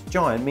a gas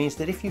giant, means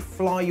that if you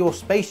fly your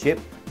spaceship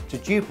to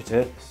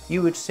Jupiter,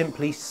 you would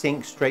simply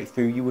sink straight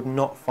through. You would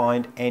not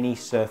find any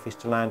surface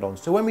to land on.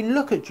 So when we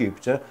look at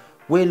Jupiter,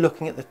 we're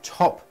looking at the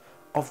top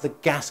of the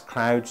gas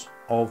clouds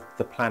of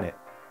the planet.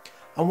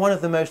 And one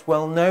of the most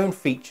well-known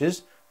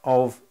features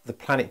of the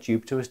planet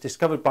Jupiter was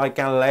discovered by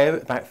Galileo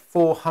about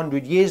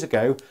 400 years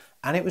ago,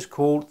 and it was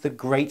called the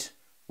Great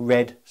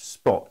Red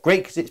Spot.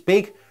 Great because it's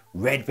big,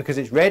 red because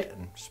it's red,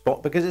 and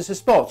spot because it's a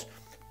spot.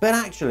 But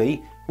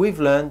actually,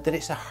 we've learned that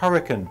it's a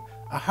hurricane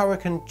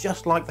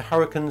just like the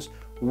hurricanes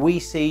we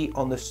see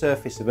on the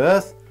surface of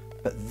Earth,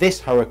 but this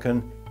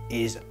hurricane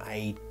is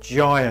a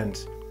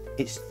giant.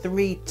 It's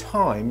 3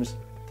 times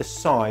the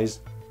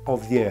size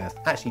of the Earth,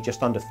 actually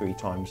just under 3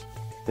 times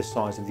the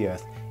size of the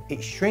Earth.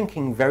 It's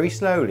shrinking very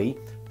slowly,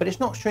 but it's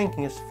not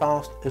shrinking as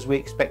fast as we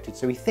expected,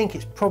 so we think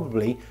it's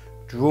probably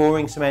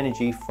drawing some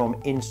energy from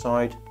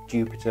inside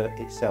Jupiter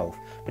itself.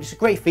 But it's a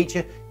great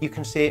feature. You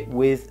can see it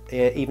with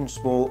even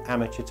small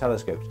amateur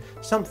telescopes.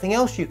 Something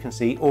else you can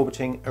see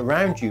orbiting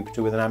around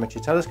Jupiter with an amateur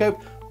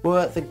telescope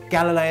were the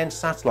Galilean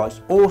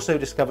satellites, also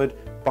discovered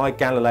by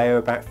Galileo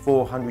about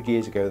 400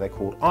 years ago. They're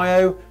called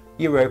Io,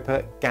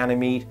 Europa,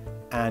 Ganymede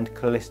and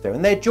Callisto,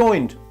 and they're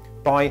joined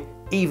by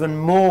even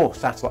more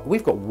satellites.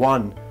 We've got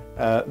one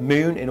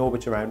moon in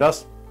orbit around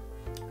us.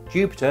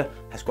 Jupiter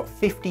has got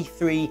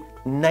 53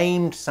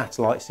 named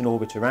satellites in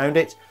orbit around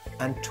it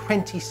and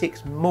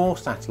 26 more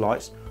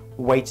satellites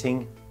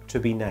waiting to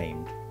be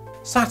named.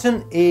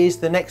 Saturn is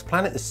the next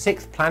planet, the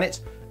 6th planet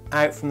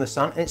out from the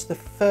Sun, and it's the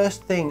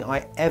first thing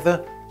I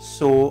ever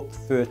saw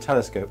through a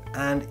telescope,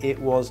 and it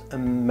was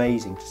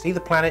amazing to see the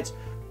planet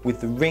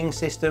with the ring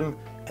system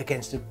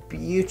against a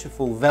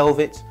beautiful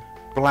velvet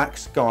black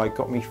sky.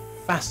 Got me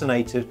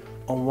fascinated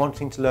on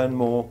wanting to learn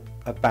more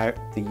about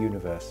the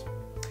universe.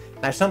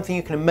 Now, something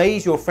you can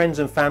amaze your friends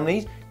and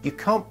families. You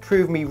can't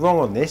prove me wrong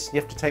on this, you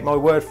have to take my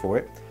word for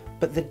it,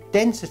 but the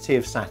density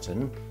of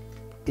Saturn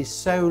is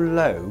so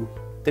low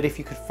that if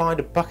you could find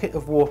a bucket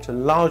of water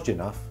large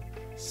enough,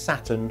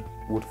 Saturn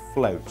would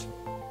float.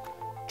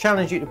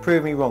 Challenge you to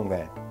prove me wrong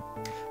there.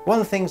 One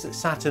of the things that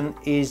Saturn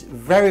is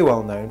very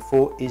well known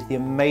for is the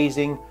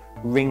amazing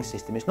ring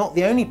system. It's not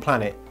the only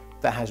planet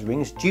that has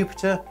rings.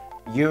 Jupiter,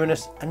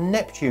 Uranus and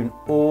Neptune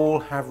all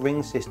have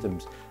ring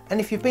systems, and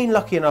if you've been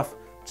lucky enough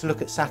to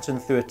look at Saturn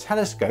through a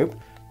telescope,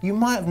 you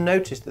might have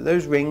noticed that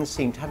those rings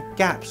seem to have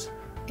gaps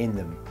in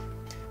them.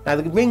 Now,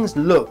 the rings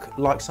look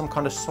like some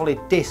kind of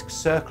solid disc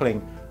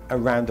circling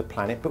around the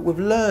planet, but we've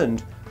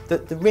learned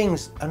that the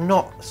rings are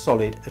not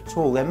solid at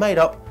all. They're made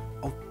up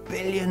of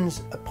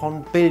billions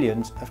upon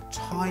billions of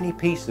tiny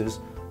pieces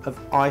of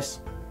ice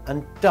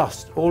and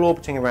dust, all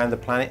orbiting around the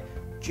planet,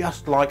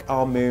 just like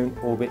our moon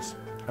orbits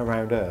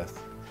around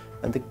Earth.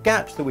 And the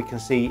gaps that we can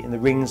see in the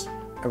rings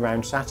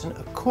around Saturn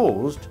are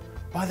caused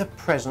by the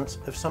presence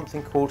of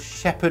something called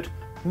shepherd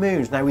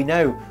moons. Now, we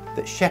know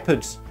that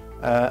shepherds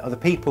are the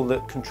people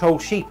that control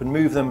sheep and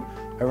move them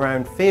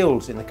around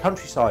fields in the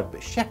countryside,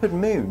 but shepherd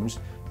moons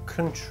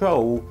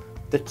control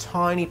the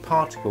tiny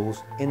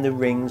particles in the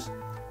rings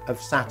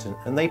of Saturn,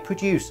 and they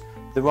produce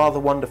the rather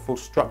wonderful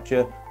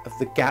structure of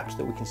the gaps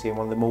that we can see. And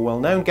one of the more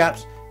well-known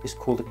gaps is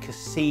called the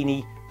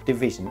Cassini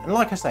division, and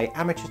like I say,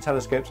 amateur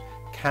telescopes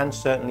can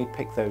certainly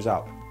pick those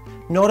up.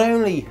 Not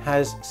only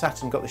has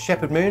Saturn got the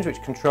shepherd moons,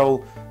 which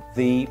control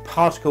the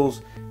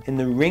particles in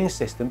the ring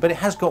system, but it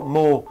has got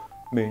more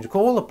moons.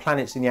 All the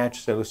planets in the outer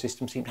solar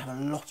system seem to have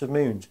a lot of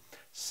moons.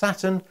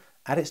 Saturn,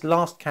 at its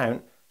last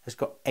count, has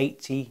got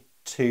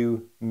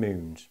 82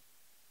 moons.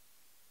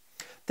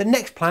 The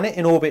next planet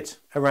in orbit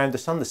around the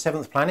Sun, the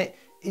 7th planet,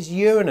 is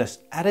Uranus,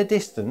 at a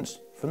distance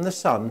from the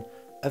Sun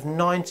of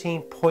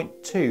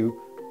 19.2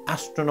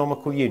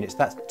 astronomical units.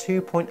 That's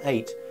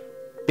 2.8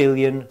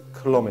 billion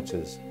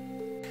kilometres.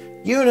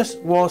 Uranus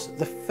was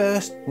the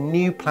first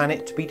new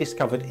planet to be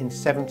discovered in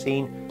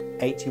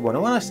 1781.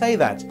 And when I say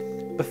that,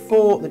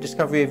 before the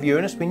discovery of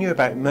Uranus, we knew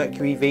about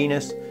Mercury,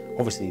 Venus,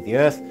 obviously the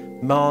Earth,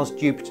 Mars,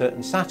 Jupiter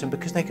and Saturn,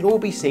 because they could all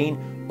be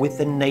seen with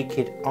the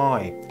naked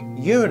eye.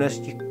 Uranus,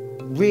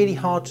 really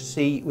hard to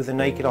see with the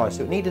naked eye,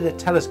 so it needed a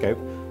telescope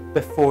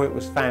before it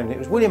was found. It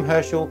was William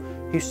Herschel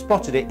who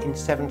spotted it in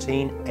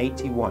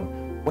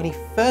 1781. When he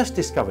first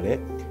discovered it,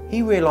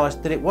 he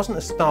realised that it wasn't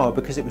a star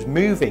because it was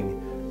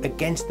moving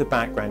against the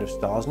background of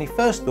stars, and he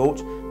first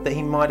thought that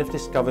he might have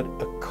discovered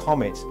a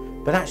comet,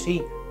 but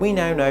actually we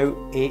now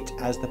know it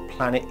as the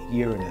planet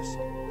Uranus.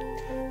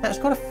 Now, it's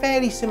got a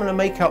fairly similar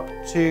makeup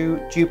to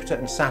Jupiter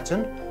and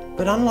Saturn,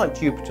 but unlike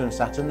Jupiter and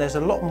Saturn, there's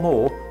a lot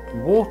more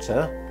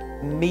water,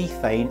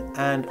 methane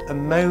and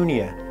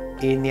ammonia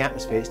in the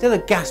atmosphere. It's still a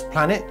gas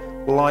planet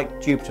like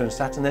Jupiter and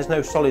Saturn. There's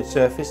no solid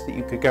surface that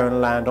you could go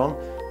and land on,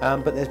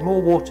 but there's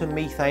more water,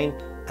 methane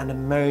and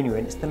ammonia,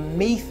 and it's the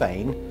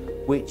methane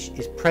which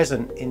is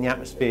present in the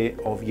atmosphere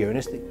of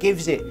Uranus that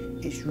gives it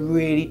its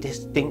really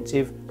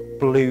distinctive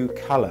blue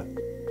colour.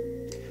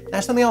 Now,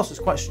 something else that's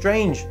quite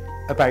strange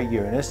about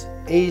Uranus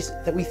is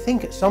that we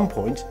think at some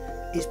point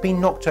it's been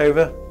knocked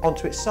over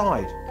onto its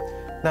side.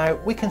 Now,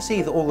 we can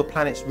see that all the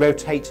planets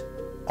rotate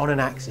on an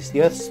axis.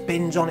 The Earth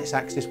spins on its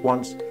axis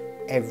once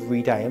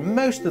every day, and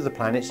most of the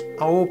planets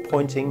are all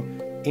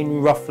pointing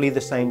in roughly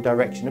the same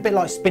direction, a bit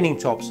like spinning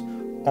tops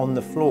on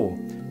the floor.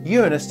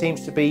 Uranus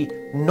seems to be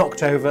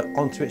knocked over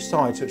onto its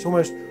side, so it's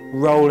almost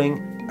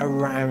rolling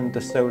around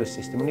the solar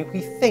system. And if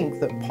we think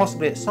that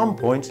possibly at some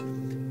point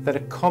that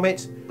a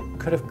comet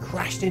could have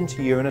crashed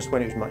into Uranus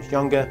when it was much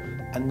younger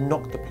and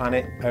knocked the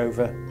planet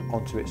over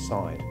onto its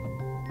side.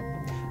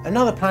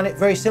 Another planet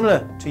very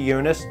similar to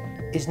Uranus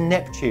is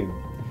Neptune.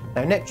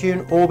 Now,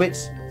 Neptune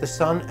orbits the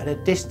Sun at a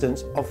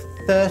distance of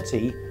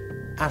 30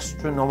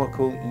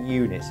 astronomical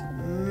units.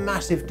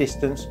 Massive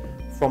distance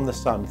from the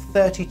Sun,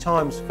 30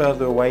 times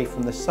further away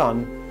from the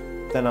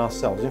Sun than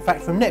ourselves. In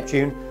fact, from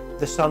Neptune,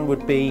 the Sun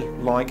would be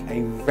like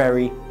a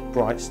very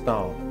bright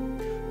star.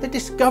 The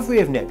discovery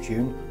of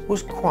Neptune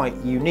was quite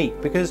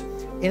unique because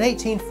in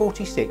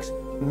 1846,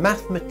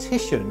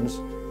 mathematicians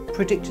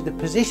predicted the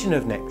position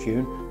of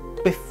Neptune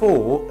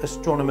before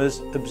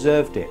astronomers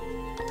observed it.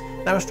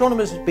 Now,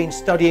 astronomers had been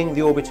studying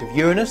the orbit of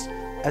Uranus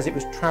as it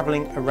was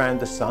travelling around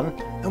the Sun,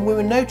 and we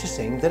were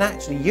noticing that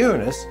actually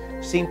Uranus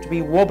seemed to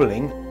be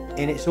wobbling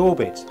in its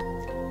orbit,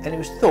 and it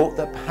was thought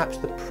that perhaps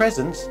the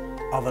presence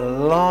of a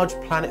large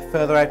planet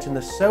further out in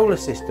the solar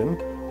system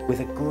with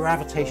a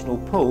gravitational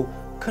pull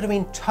could have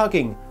been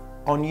tugging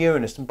on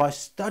Uranus, and by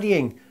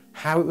studying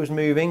how it was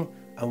moving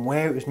and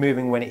where it was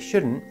moving when it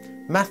shouldn't,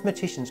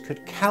 mathematicians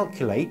could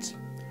calculate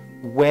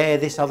where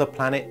this other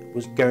planet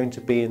was going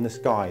to be in the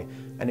sky.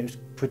 And it was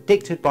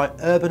predicted by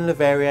Urban Le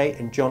Verrier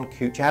and John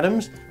Couch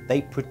Adams.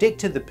 They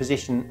predicted the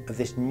position of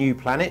this new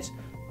planet,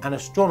 and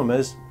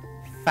astronomers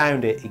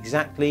found it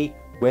exactly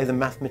where the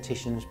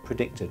mathematicians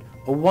predicted.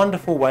 A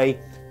wonderful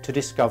way to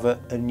discover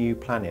a new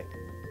planet.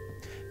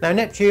 Now,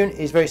 Neptune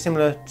is very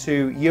similar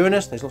to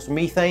Uranus. There's lots of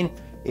methane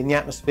in the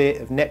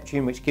atmosphere of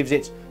Neptune, which gives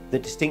it the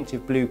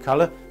distinctive blue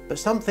colour. But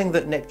something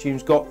that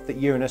Neptune's got that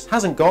Uranus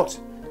hasn't got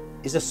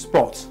is a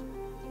spot.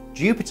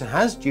 Jupiter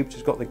has.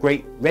 Jupiter's got the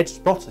Great Red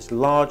Spot, this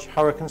large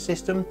hurricane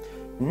system.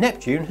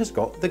 Neptune has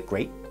got the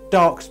Great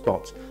Dark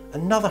Spot,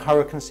 another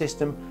hurricane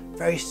system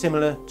very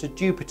similar to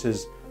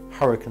Jupiter's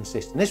hurricane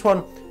system. This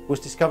one was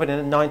discovered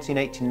in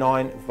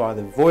 1989 via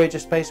the Voyager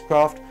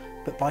spacecraft,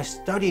 but by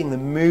studying the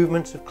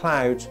movements of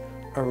clouds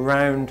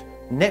around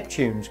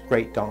Neptune's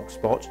Great Dark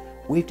Spot,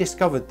 we've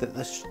discovered that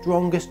the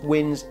strongest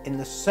winds in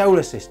the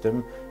solar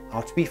system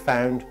are to be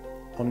found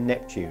on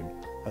Neptune,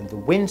 and the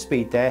wind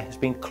speed there has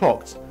been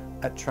clocked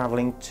at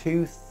travelling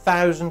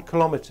 2,000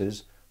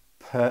 kilometres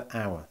per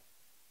hour.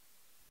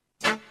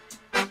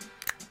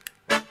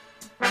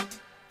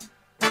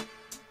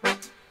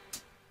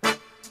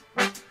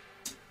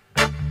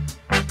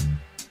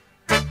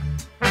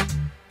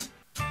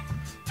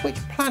 Which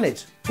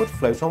planet would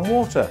float on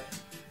water?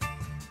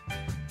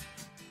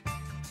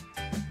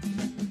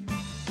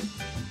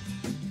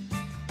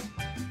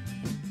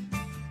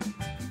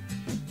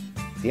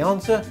 The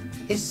answer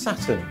is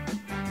Saturn.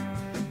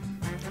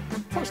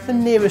 What's the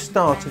nearest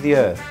star to the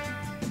Earth?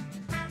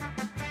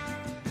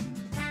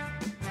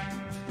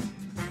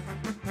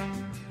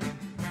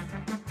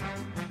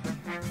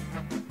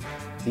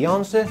 The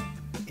answer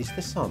is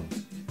the Sun.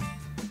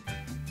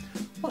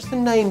 What's the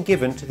name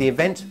given to the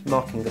event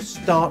marking the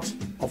start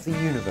of the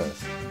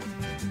universe?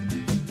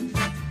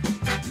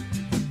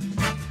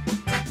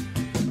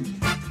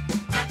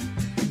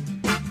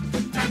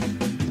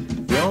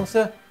 The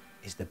answer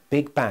is the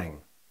Big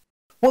Bang.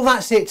 Well,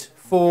 that's it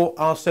for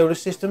our solar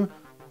system,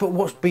 but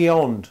what's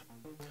beyond?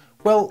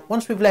 Well,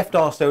 once we've left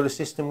our solar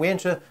system, we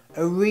enter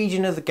a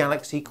region of the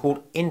galaxy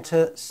called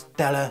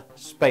interstellar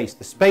space,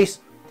 the space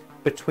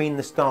between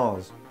the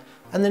stars.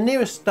 And the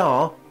nearest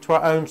star to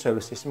our own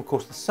solar system, of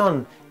course, the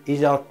Sun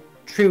is our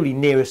truly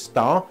nearest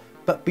star,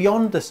 but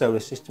beyond the solar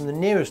system, the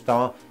nearest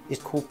star is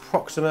called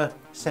Proxima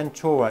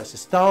Centauri. It's a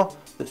star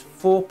that's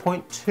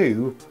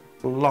 4.2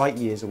 light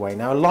years away.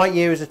 Now, a light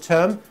year is a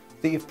term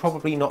that you've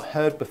probably not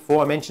heard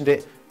before. I mentioned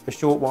it a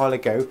short while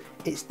ago.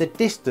 It's the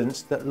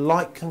distance that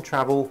light can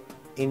travel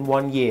in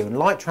 1 year, and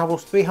light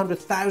travels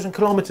 300,000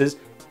 kilometers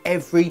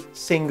every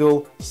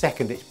single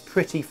second. It's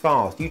pretty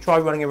fast. You try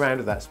running around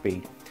at that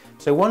speed.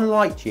 So 1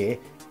 light year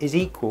is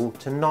equal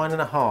to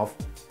 9.5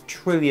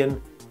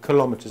 trillion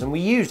kilometers, and we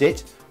use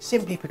it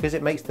simply because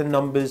it makes the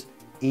numbers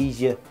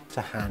easier to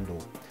handle.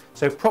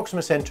 So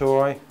Proxima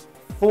Centauri,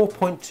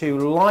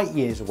 4.2 light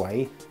years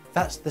away.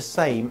 That's the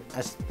same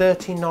as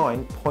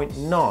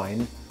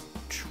 39.9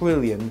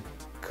 trillion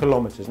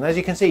kilometers. And as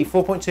you can see,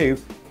 4.2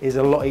 is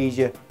a lot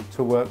easier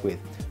to work with.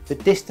 The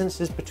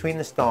distances between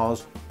the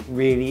stars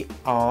really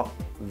are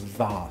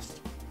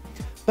vast.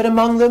 But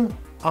among them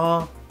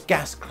are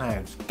gas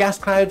clouds. Gas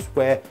clouds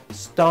where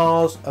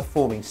stars are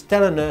forming,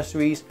 stellar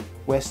nurseries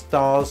where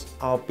stars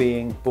are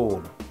being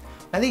born.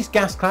 Now, these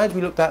gas clouds,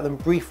 we looked at them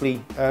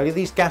briefly earlier.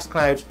 These gas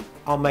clouds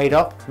are made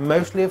up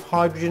mostly of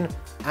hydrogen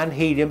and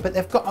helium, but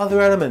they've got other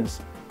elements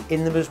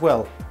in them as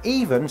well.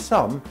 Even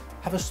some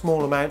have a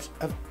small amount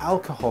of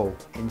alcohol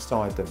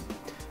inside them.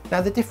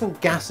 Now, the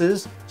different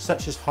gases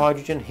such as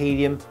hydrogen,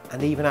 helium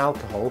and even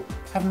alcohol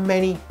have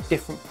many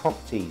different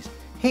properties.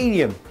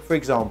 Helium, for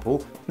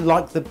example,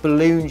 like the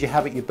balloons you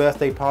have at your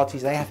birthday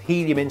parties, they have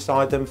helium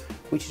inside them,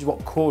 which is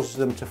what causes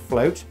them to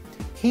float.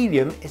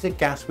 Helium is a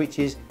gas which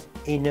is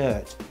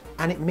inert,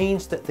 and it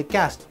means that the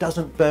gas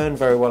doesn't burn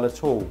very well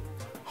at all.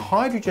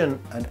 Hydrogen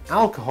and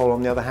alcohol,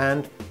 on the other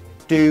hand,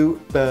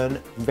 do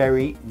burn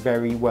very,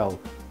 very well.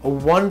 A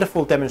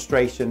wonderful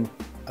demonstration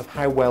of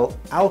how well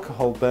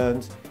alcohol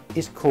burns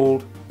is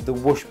called the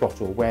whoosh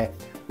bottle, where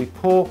we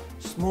pour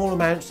small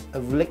amounts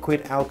of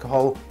liquid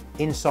alcohol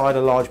inside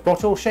a large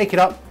bottle, shake it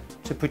up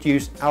to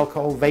produce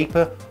alcohol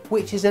vapor,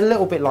 which is a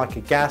little bit like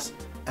a gas.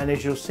 And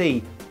as you'll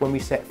see, when we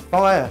set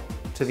fire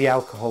to the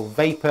alcohol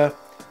vapor,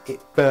 it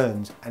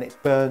burns, and it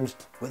burns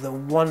with a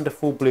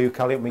wonderful blue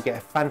color, and we get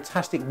a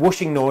fantastic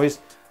whooshing noise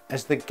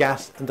as the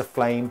gas and the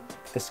flame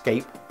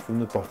escape from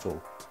the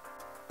bottle.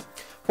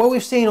 Well,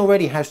 we've seen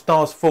already how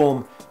stars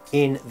form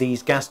in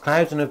these gas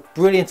clouds, and a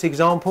brilliant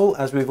example,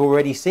 as we've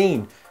already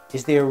seen,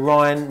 is the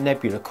Orion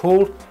Nebula,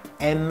 called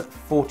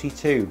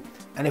M42.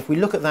 And if we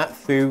look at that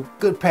through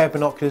a good pair of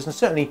binoculars and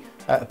certainly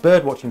a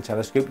bird watching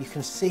telescope, you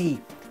can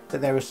see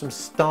that there are some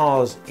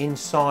stars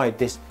inside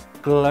this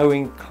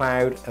glowing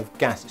cloud of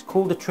gas. It's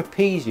called a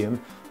trapezium,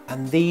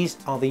 and these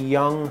are the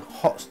young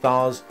hot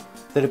stars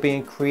that are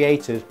being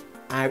created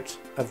out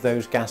of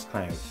those gas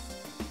clouds.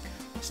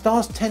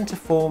 Stars tend to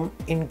form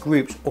in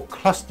groups or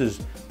clusters,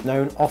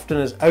 known often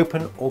as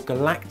open or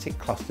galactic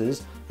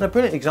clusters. And a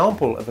brilliant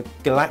example of a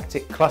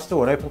galactic cluster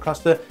or an open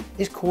cluster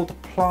is called the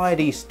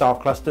Pleiades star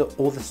cluster,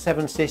 or the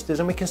Seven Sisters,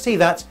 and we can see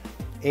that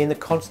in the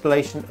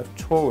constellation of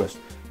Taurus.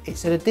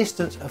 It's at a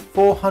distance of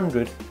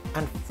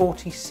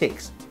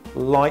 446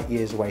 light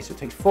years away, so it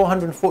takes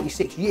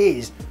 446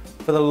 years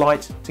for the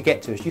light to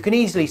get to us. You can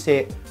easily see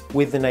it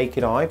with the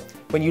naked eye.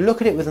 When you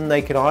look at it with the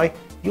naked eye,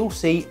 you'll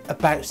see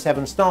about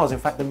 7 stars. In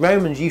fact, the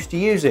Romans used to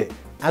use it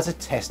as a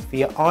test for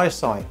your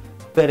eyesight.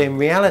 But in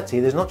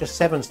reality, there's not just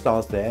 7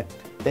 stars there,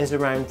 there's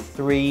around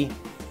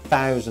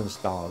 3,000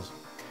 stars.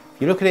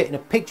 If you look at it in a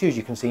picture, as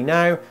you can see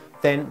now,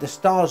 then the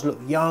stars look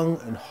young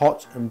and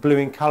hot and blue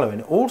in colour,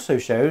 and it also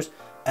shows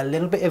a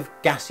little bit of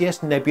gaseous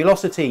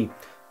nebulosity.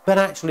 But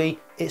actually,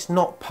 it's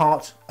not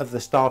part of the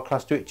star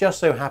cluster. It just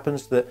so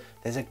happens that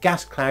there's a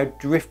gas cloud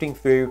drifting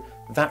through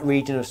that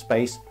region of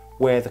space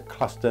where the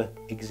cluster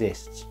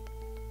exists.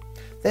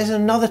 There's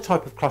another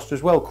type of cluster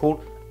as well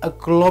called a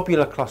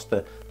globular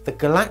cluster. The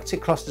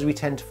galactic clusters we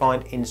tend to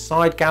find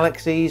inside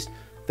galaxies.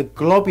 The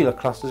globular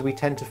clusters we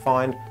tend to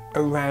find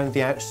around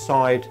the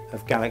outside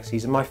of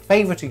galaxies. And my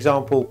favourite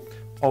example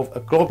of a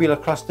globular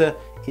cluster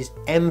is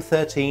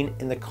M13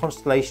 in the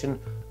constellation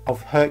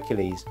of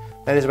Hercules.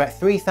 Now, there's about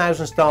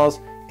 3,000 stars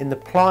in the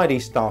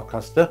Pleiades star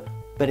cluster,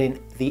 but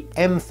in the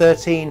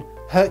M13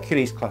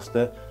 Hercules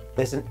cluster,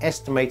 there's an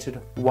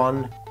estimated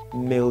 1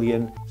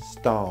 million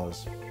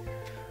stars.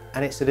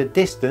 And it's at a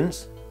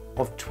distance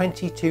of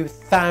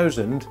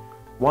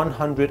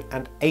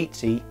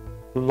 22,180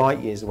 light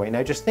years away.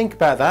 Now, just think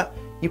about that.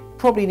 You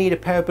probably need a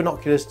pair of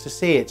binoculars to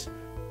see it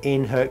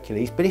in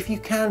Hercules, but if you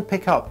can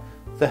pick up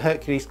the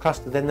Hercules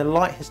cluster, then the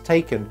light has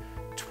taken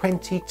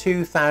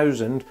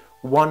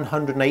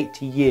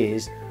 22,180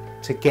 years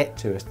to get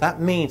to us. That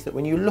means that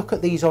when you look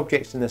at these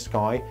objects in the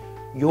sky,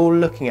 you're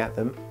looking at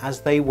them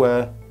as they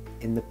were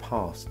in the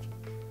past.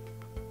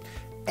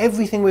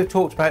 Everything we've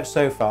talked about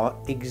so far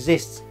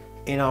exists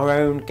in our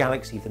own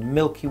galaxy, the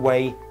Milky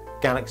Way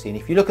galaxy. And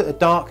if you look at the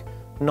dark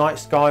night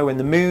sky when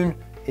the moon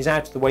is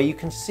out of the way, you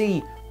can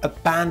see a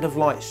band of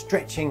light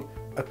stretching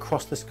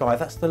across the sky.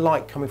 That's the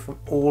light coming from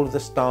all of the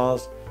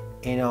stars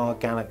in our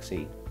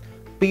galaxy.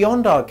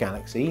 Beyond our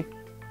galaxy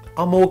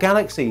are more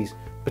galaxies.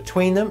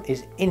 Between them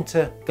is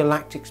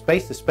intergalactic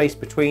space, the space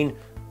between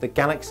the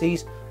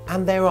galaxies,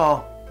 and there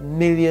are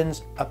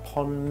millions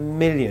upon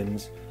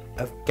millions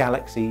of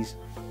galaxies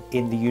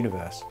in the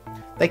universe.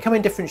 They come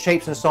in different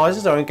shapes and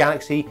sizes. Our own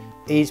galaxy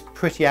is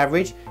pretty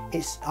average.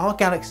 Our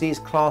galaxy is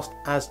classed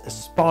as a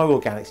spiral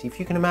galaxy. If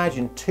you can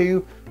imagine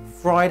 2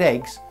 fried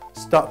eggs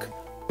stuck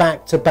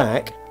back to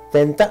back,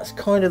 then that's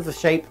kind of the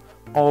shape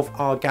of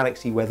our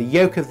galaxy, where the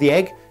yolk of the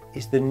egg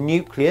is the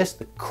nucleus,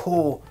 the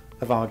core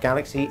of our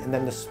galaxy, and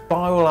then the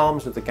spiral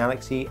arms of the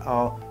galaxy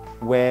are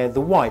where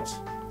the whites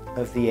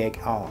of the egg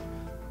are.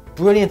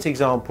 Brilliant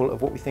example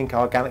of what we think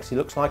our galaxy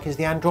looks like is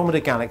the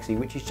Andromeda galaxy,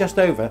 which is just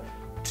over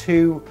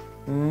 2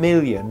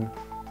 million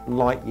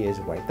light years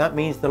away. That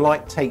means the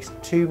light takes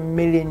 2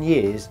 million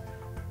years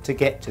to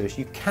get to us.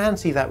 You can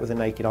see that with the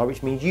naked eye,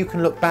 which means you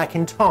can look back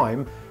in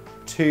time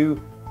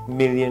 2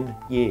 million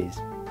years.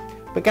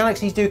 But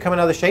galaxies do come in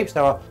other shapes.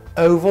 There are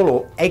oval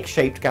or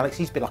egg-shaped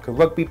galaxies, a bit like a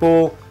rugby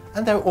ball,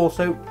 and there are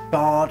also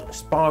barred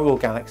spiral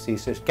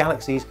galaxies. So it's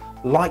galaxies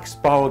like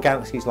spiral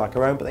galaxies like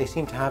our own, but they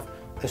seem to have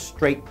a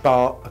straight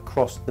bar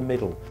across the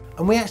middle.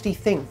 And we actually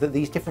think that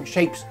these different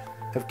shapes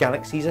of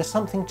galaxies are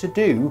something to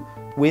do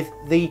with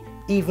the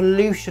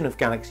evolution of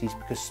galaxies,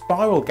 because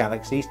spiral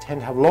galaxies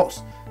tend to have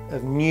lots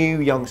of new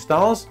young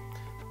stars.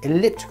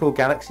 Elliptical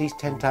galaxies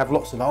tend to have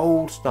lots of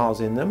old stars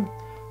in them.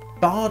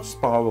 Barred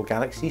spiral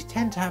galaxies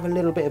tend to have a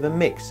little bit of a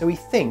mix. So we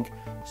think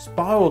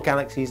spiral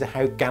galaxies are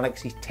how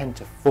galaxies tend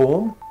to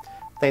form.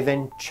 They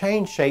then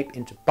change shape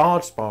into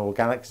barred spiral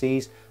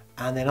galaxies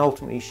and then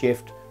ultimately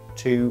shift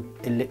to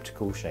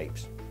elliptical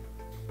shapes.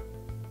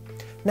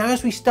 Now,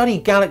 as we study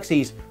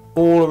galaxies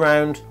all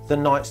around the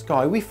night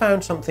sky, we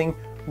found something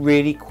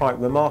really quite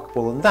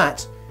remarkable, and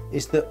that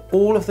is that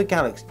all of the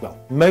galaxies, well,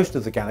 most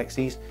of the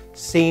galaxies,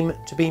 seem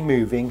to be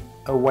moving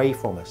away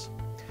from us.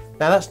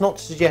 Now, that's not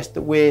to suggest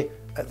that we're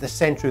at the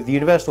centre of the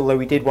universe, although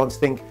we did once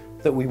think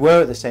that we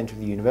were at the centre of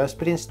the universe,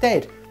 but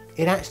instead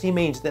it actually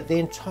means that the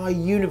entire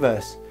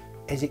universe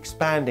is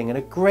expanding. And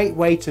a great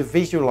way to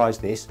visualise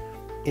this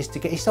is to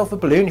get yourself a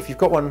balloon. If you've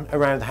got one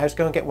around the house,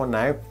 go and get one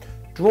now.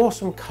 Draw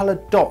some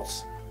coloured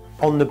dots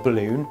on the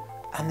balloon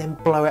and then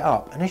blow it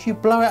up. And as you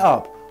blow it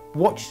up,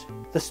 watch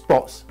the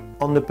spots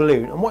on the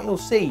balloon, and what you'll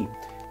see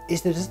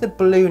is that as the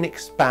balloon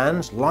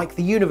expands, like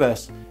the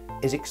universe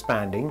is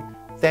expanding,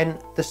 then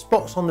the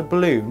spots on the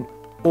balloon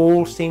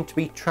all seem to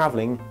be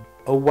travelling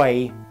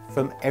away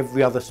from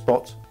every other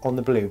spot on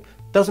the balloon.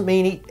 Doesn't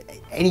mean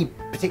any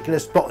particular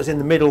spot is in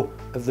the middle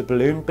of the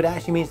balloon, but it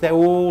actually means they're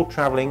all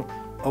travelling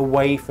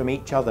away from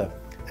each other.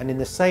 And in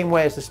the same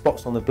way as the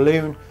spots on the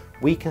balloon,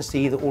 we can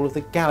see that all of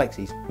the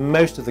galaxies,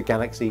 most of the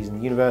galaxies in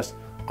the universe,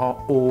 are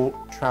all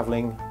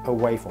travelling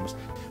away from us.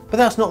 But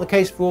that's not the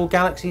case for all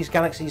galaxies.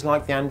 Galaxies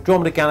like the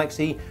Andromeda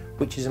Galaxy,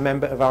 which is a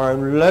member of our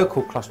own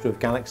local cluster of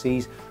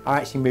galaxies, are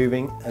actually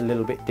moving a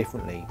little bit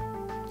differently.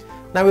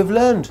 Now, we've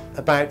learned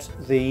about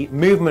the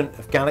movement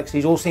of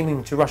galaxies all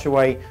seeming to rush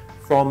away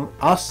from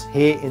us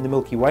here in the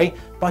Milky Way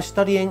by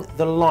studying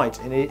the light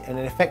and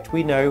an effect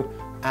we know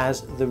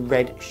as the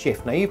red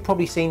shift. Now, you've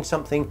probably seen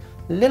something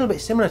a little bit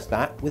similar to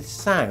that with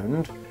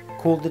sound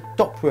called the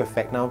Doppler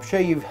effect. Now, I'm sure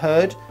you've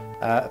heard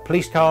a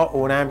police car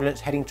or an ambulance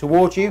heading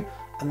towards you,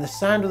 and the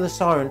sound of the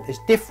siren is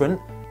different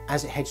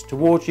as it heads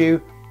towards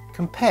you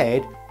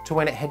compared to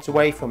when it heads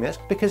away from you. That's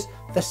because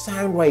the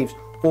sound waves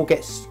all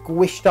get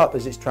squished up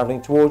as it's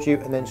travelling towards you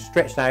and then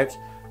stretched out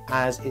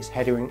as it's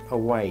heading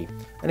away.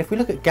 And if we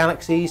look at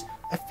galaxies,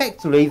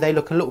 effectively they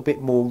look a little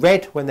bit more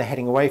red when they're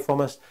heading away from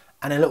us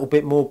and a little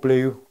bit more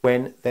blue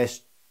when they're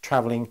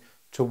travelling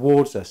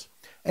towards us.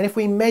 And if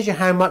we measure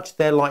how much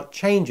their light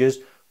changes,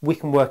 we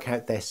can work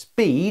out their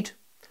speed,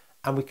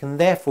 and we can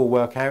therefore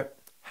work out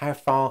how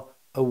far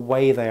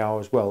away they are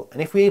as well.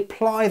 And if we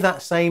apply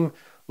that same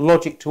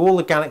logic to all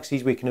the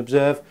galaxies we can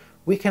observe,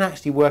 we can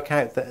actually work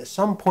out that at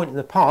some point in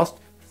the past,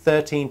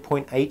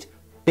 13.8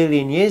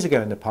 billion years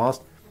ago in the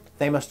past,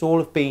 they must all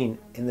have been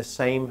in the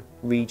same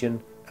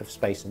region of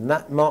space, and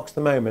that marks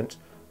the moment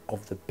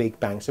of the Big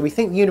Bang. So we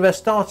think the universe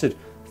started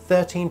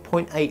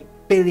 13.8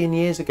 billion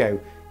years ago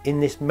in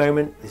this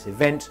moment, this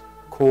event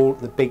called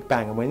the Big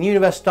Bang. And when the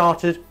universe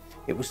started,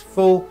 it was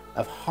full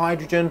of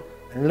hydrogen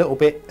and a little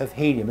bit of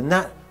helium, and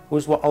that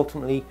was what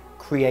ultimately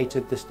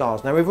created the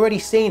stars. Now, we've already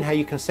seen how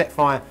you can set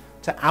fire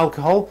to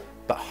alcohol,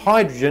 but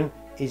hydrogen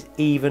is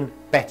even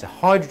better.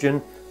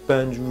 Hydrogen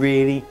burns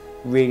really,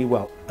 really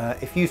well.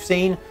 If you've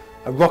seen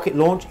a rocket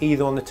launch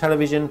either on the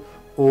television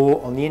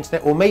or on the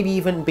internet, or maybe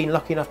even been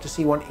lucky enough to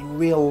see one in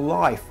real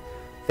life,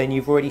 then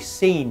you've already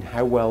seen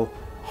how well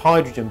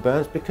hydrogen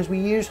burns, because we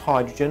use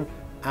hydrogen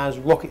as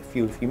rocket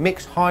fuel. If you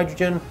mix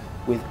hydrogen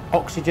with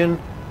oxygen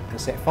and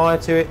set fire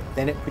to it,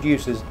 then it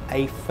produces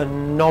a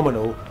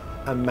phenomenal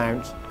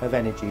amount of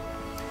energy.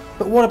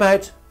 But what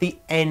about the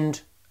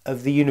end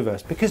of the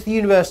universe? Because the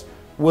universe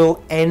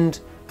will end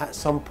at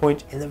some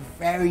point in the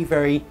very,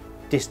 very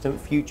distant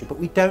future, but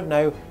we don't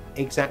know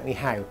exactly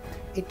how.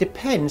 It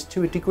depends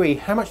to a degree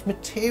how much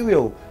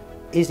material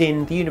is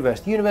in the universe.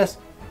 The universe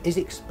is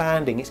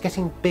expanding, it's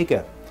getting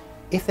bigger.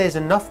 If there's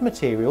enough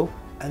material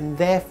and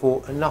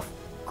therefore enough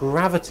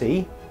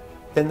gravity,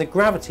 then the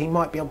gravity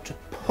might be able to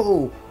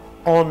pull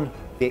on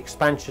the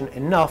expansion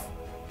enough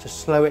to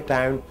slow it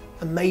down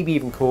and maybe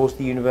even cause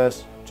the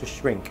universe to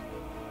shrink.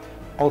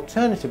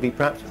 Alternatively,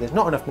 perhaps if there's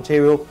not enough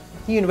material,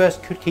 the universe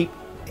could keep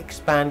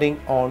expanding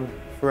on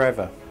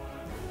forever.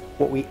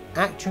 What we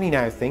actually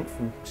now think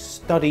from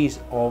studies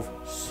of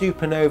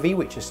supernovae,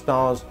 which are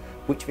stars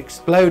which have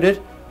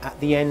exploded at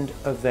the end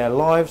of their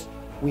lives,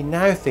 we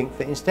now think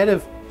that instead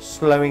of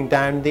slowing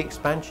down the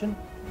expansion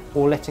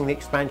or letting the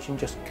expansion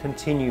just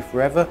continue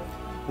forever,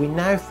 we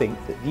now think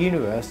that the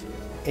universe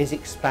is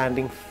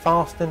expanding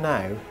faster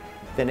now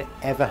than it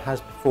ever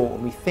has before,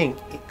 and we think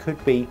it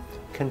could be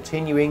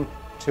continuing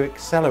to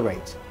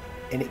accelerate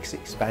in its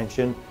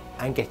expansion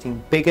and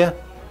getting bigger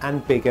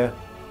and bigger,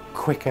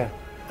 quicker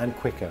and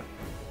quicker.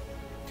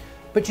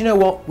 But you know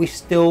what? We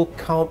still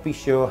can't be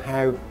sure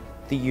how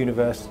the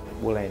universe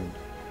will end.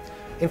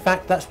 In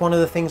fact, that's one of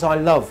the things I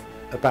love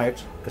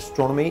about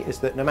astronomy, is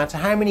that no matter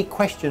how many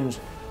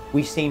questions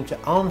we seem to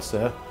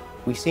answer,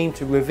 we seem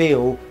to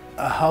reveal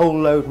a whole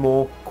load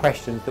more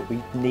questions that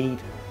we need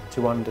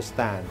to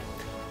understand.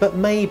 But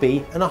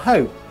maybe, and I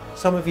hope,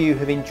 some of you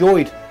have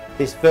enjoyed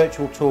this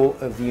virtual tour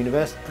of the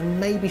universe, and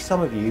maybe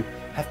some of you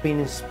have been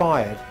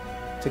inspired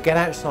to get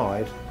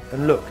outside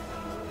and look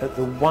at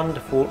the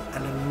wonderful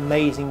and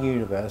amazing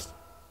universe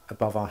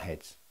above our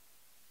heads.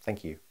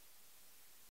 Thank you.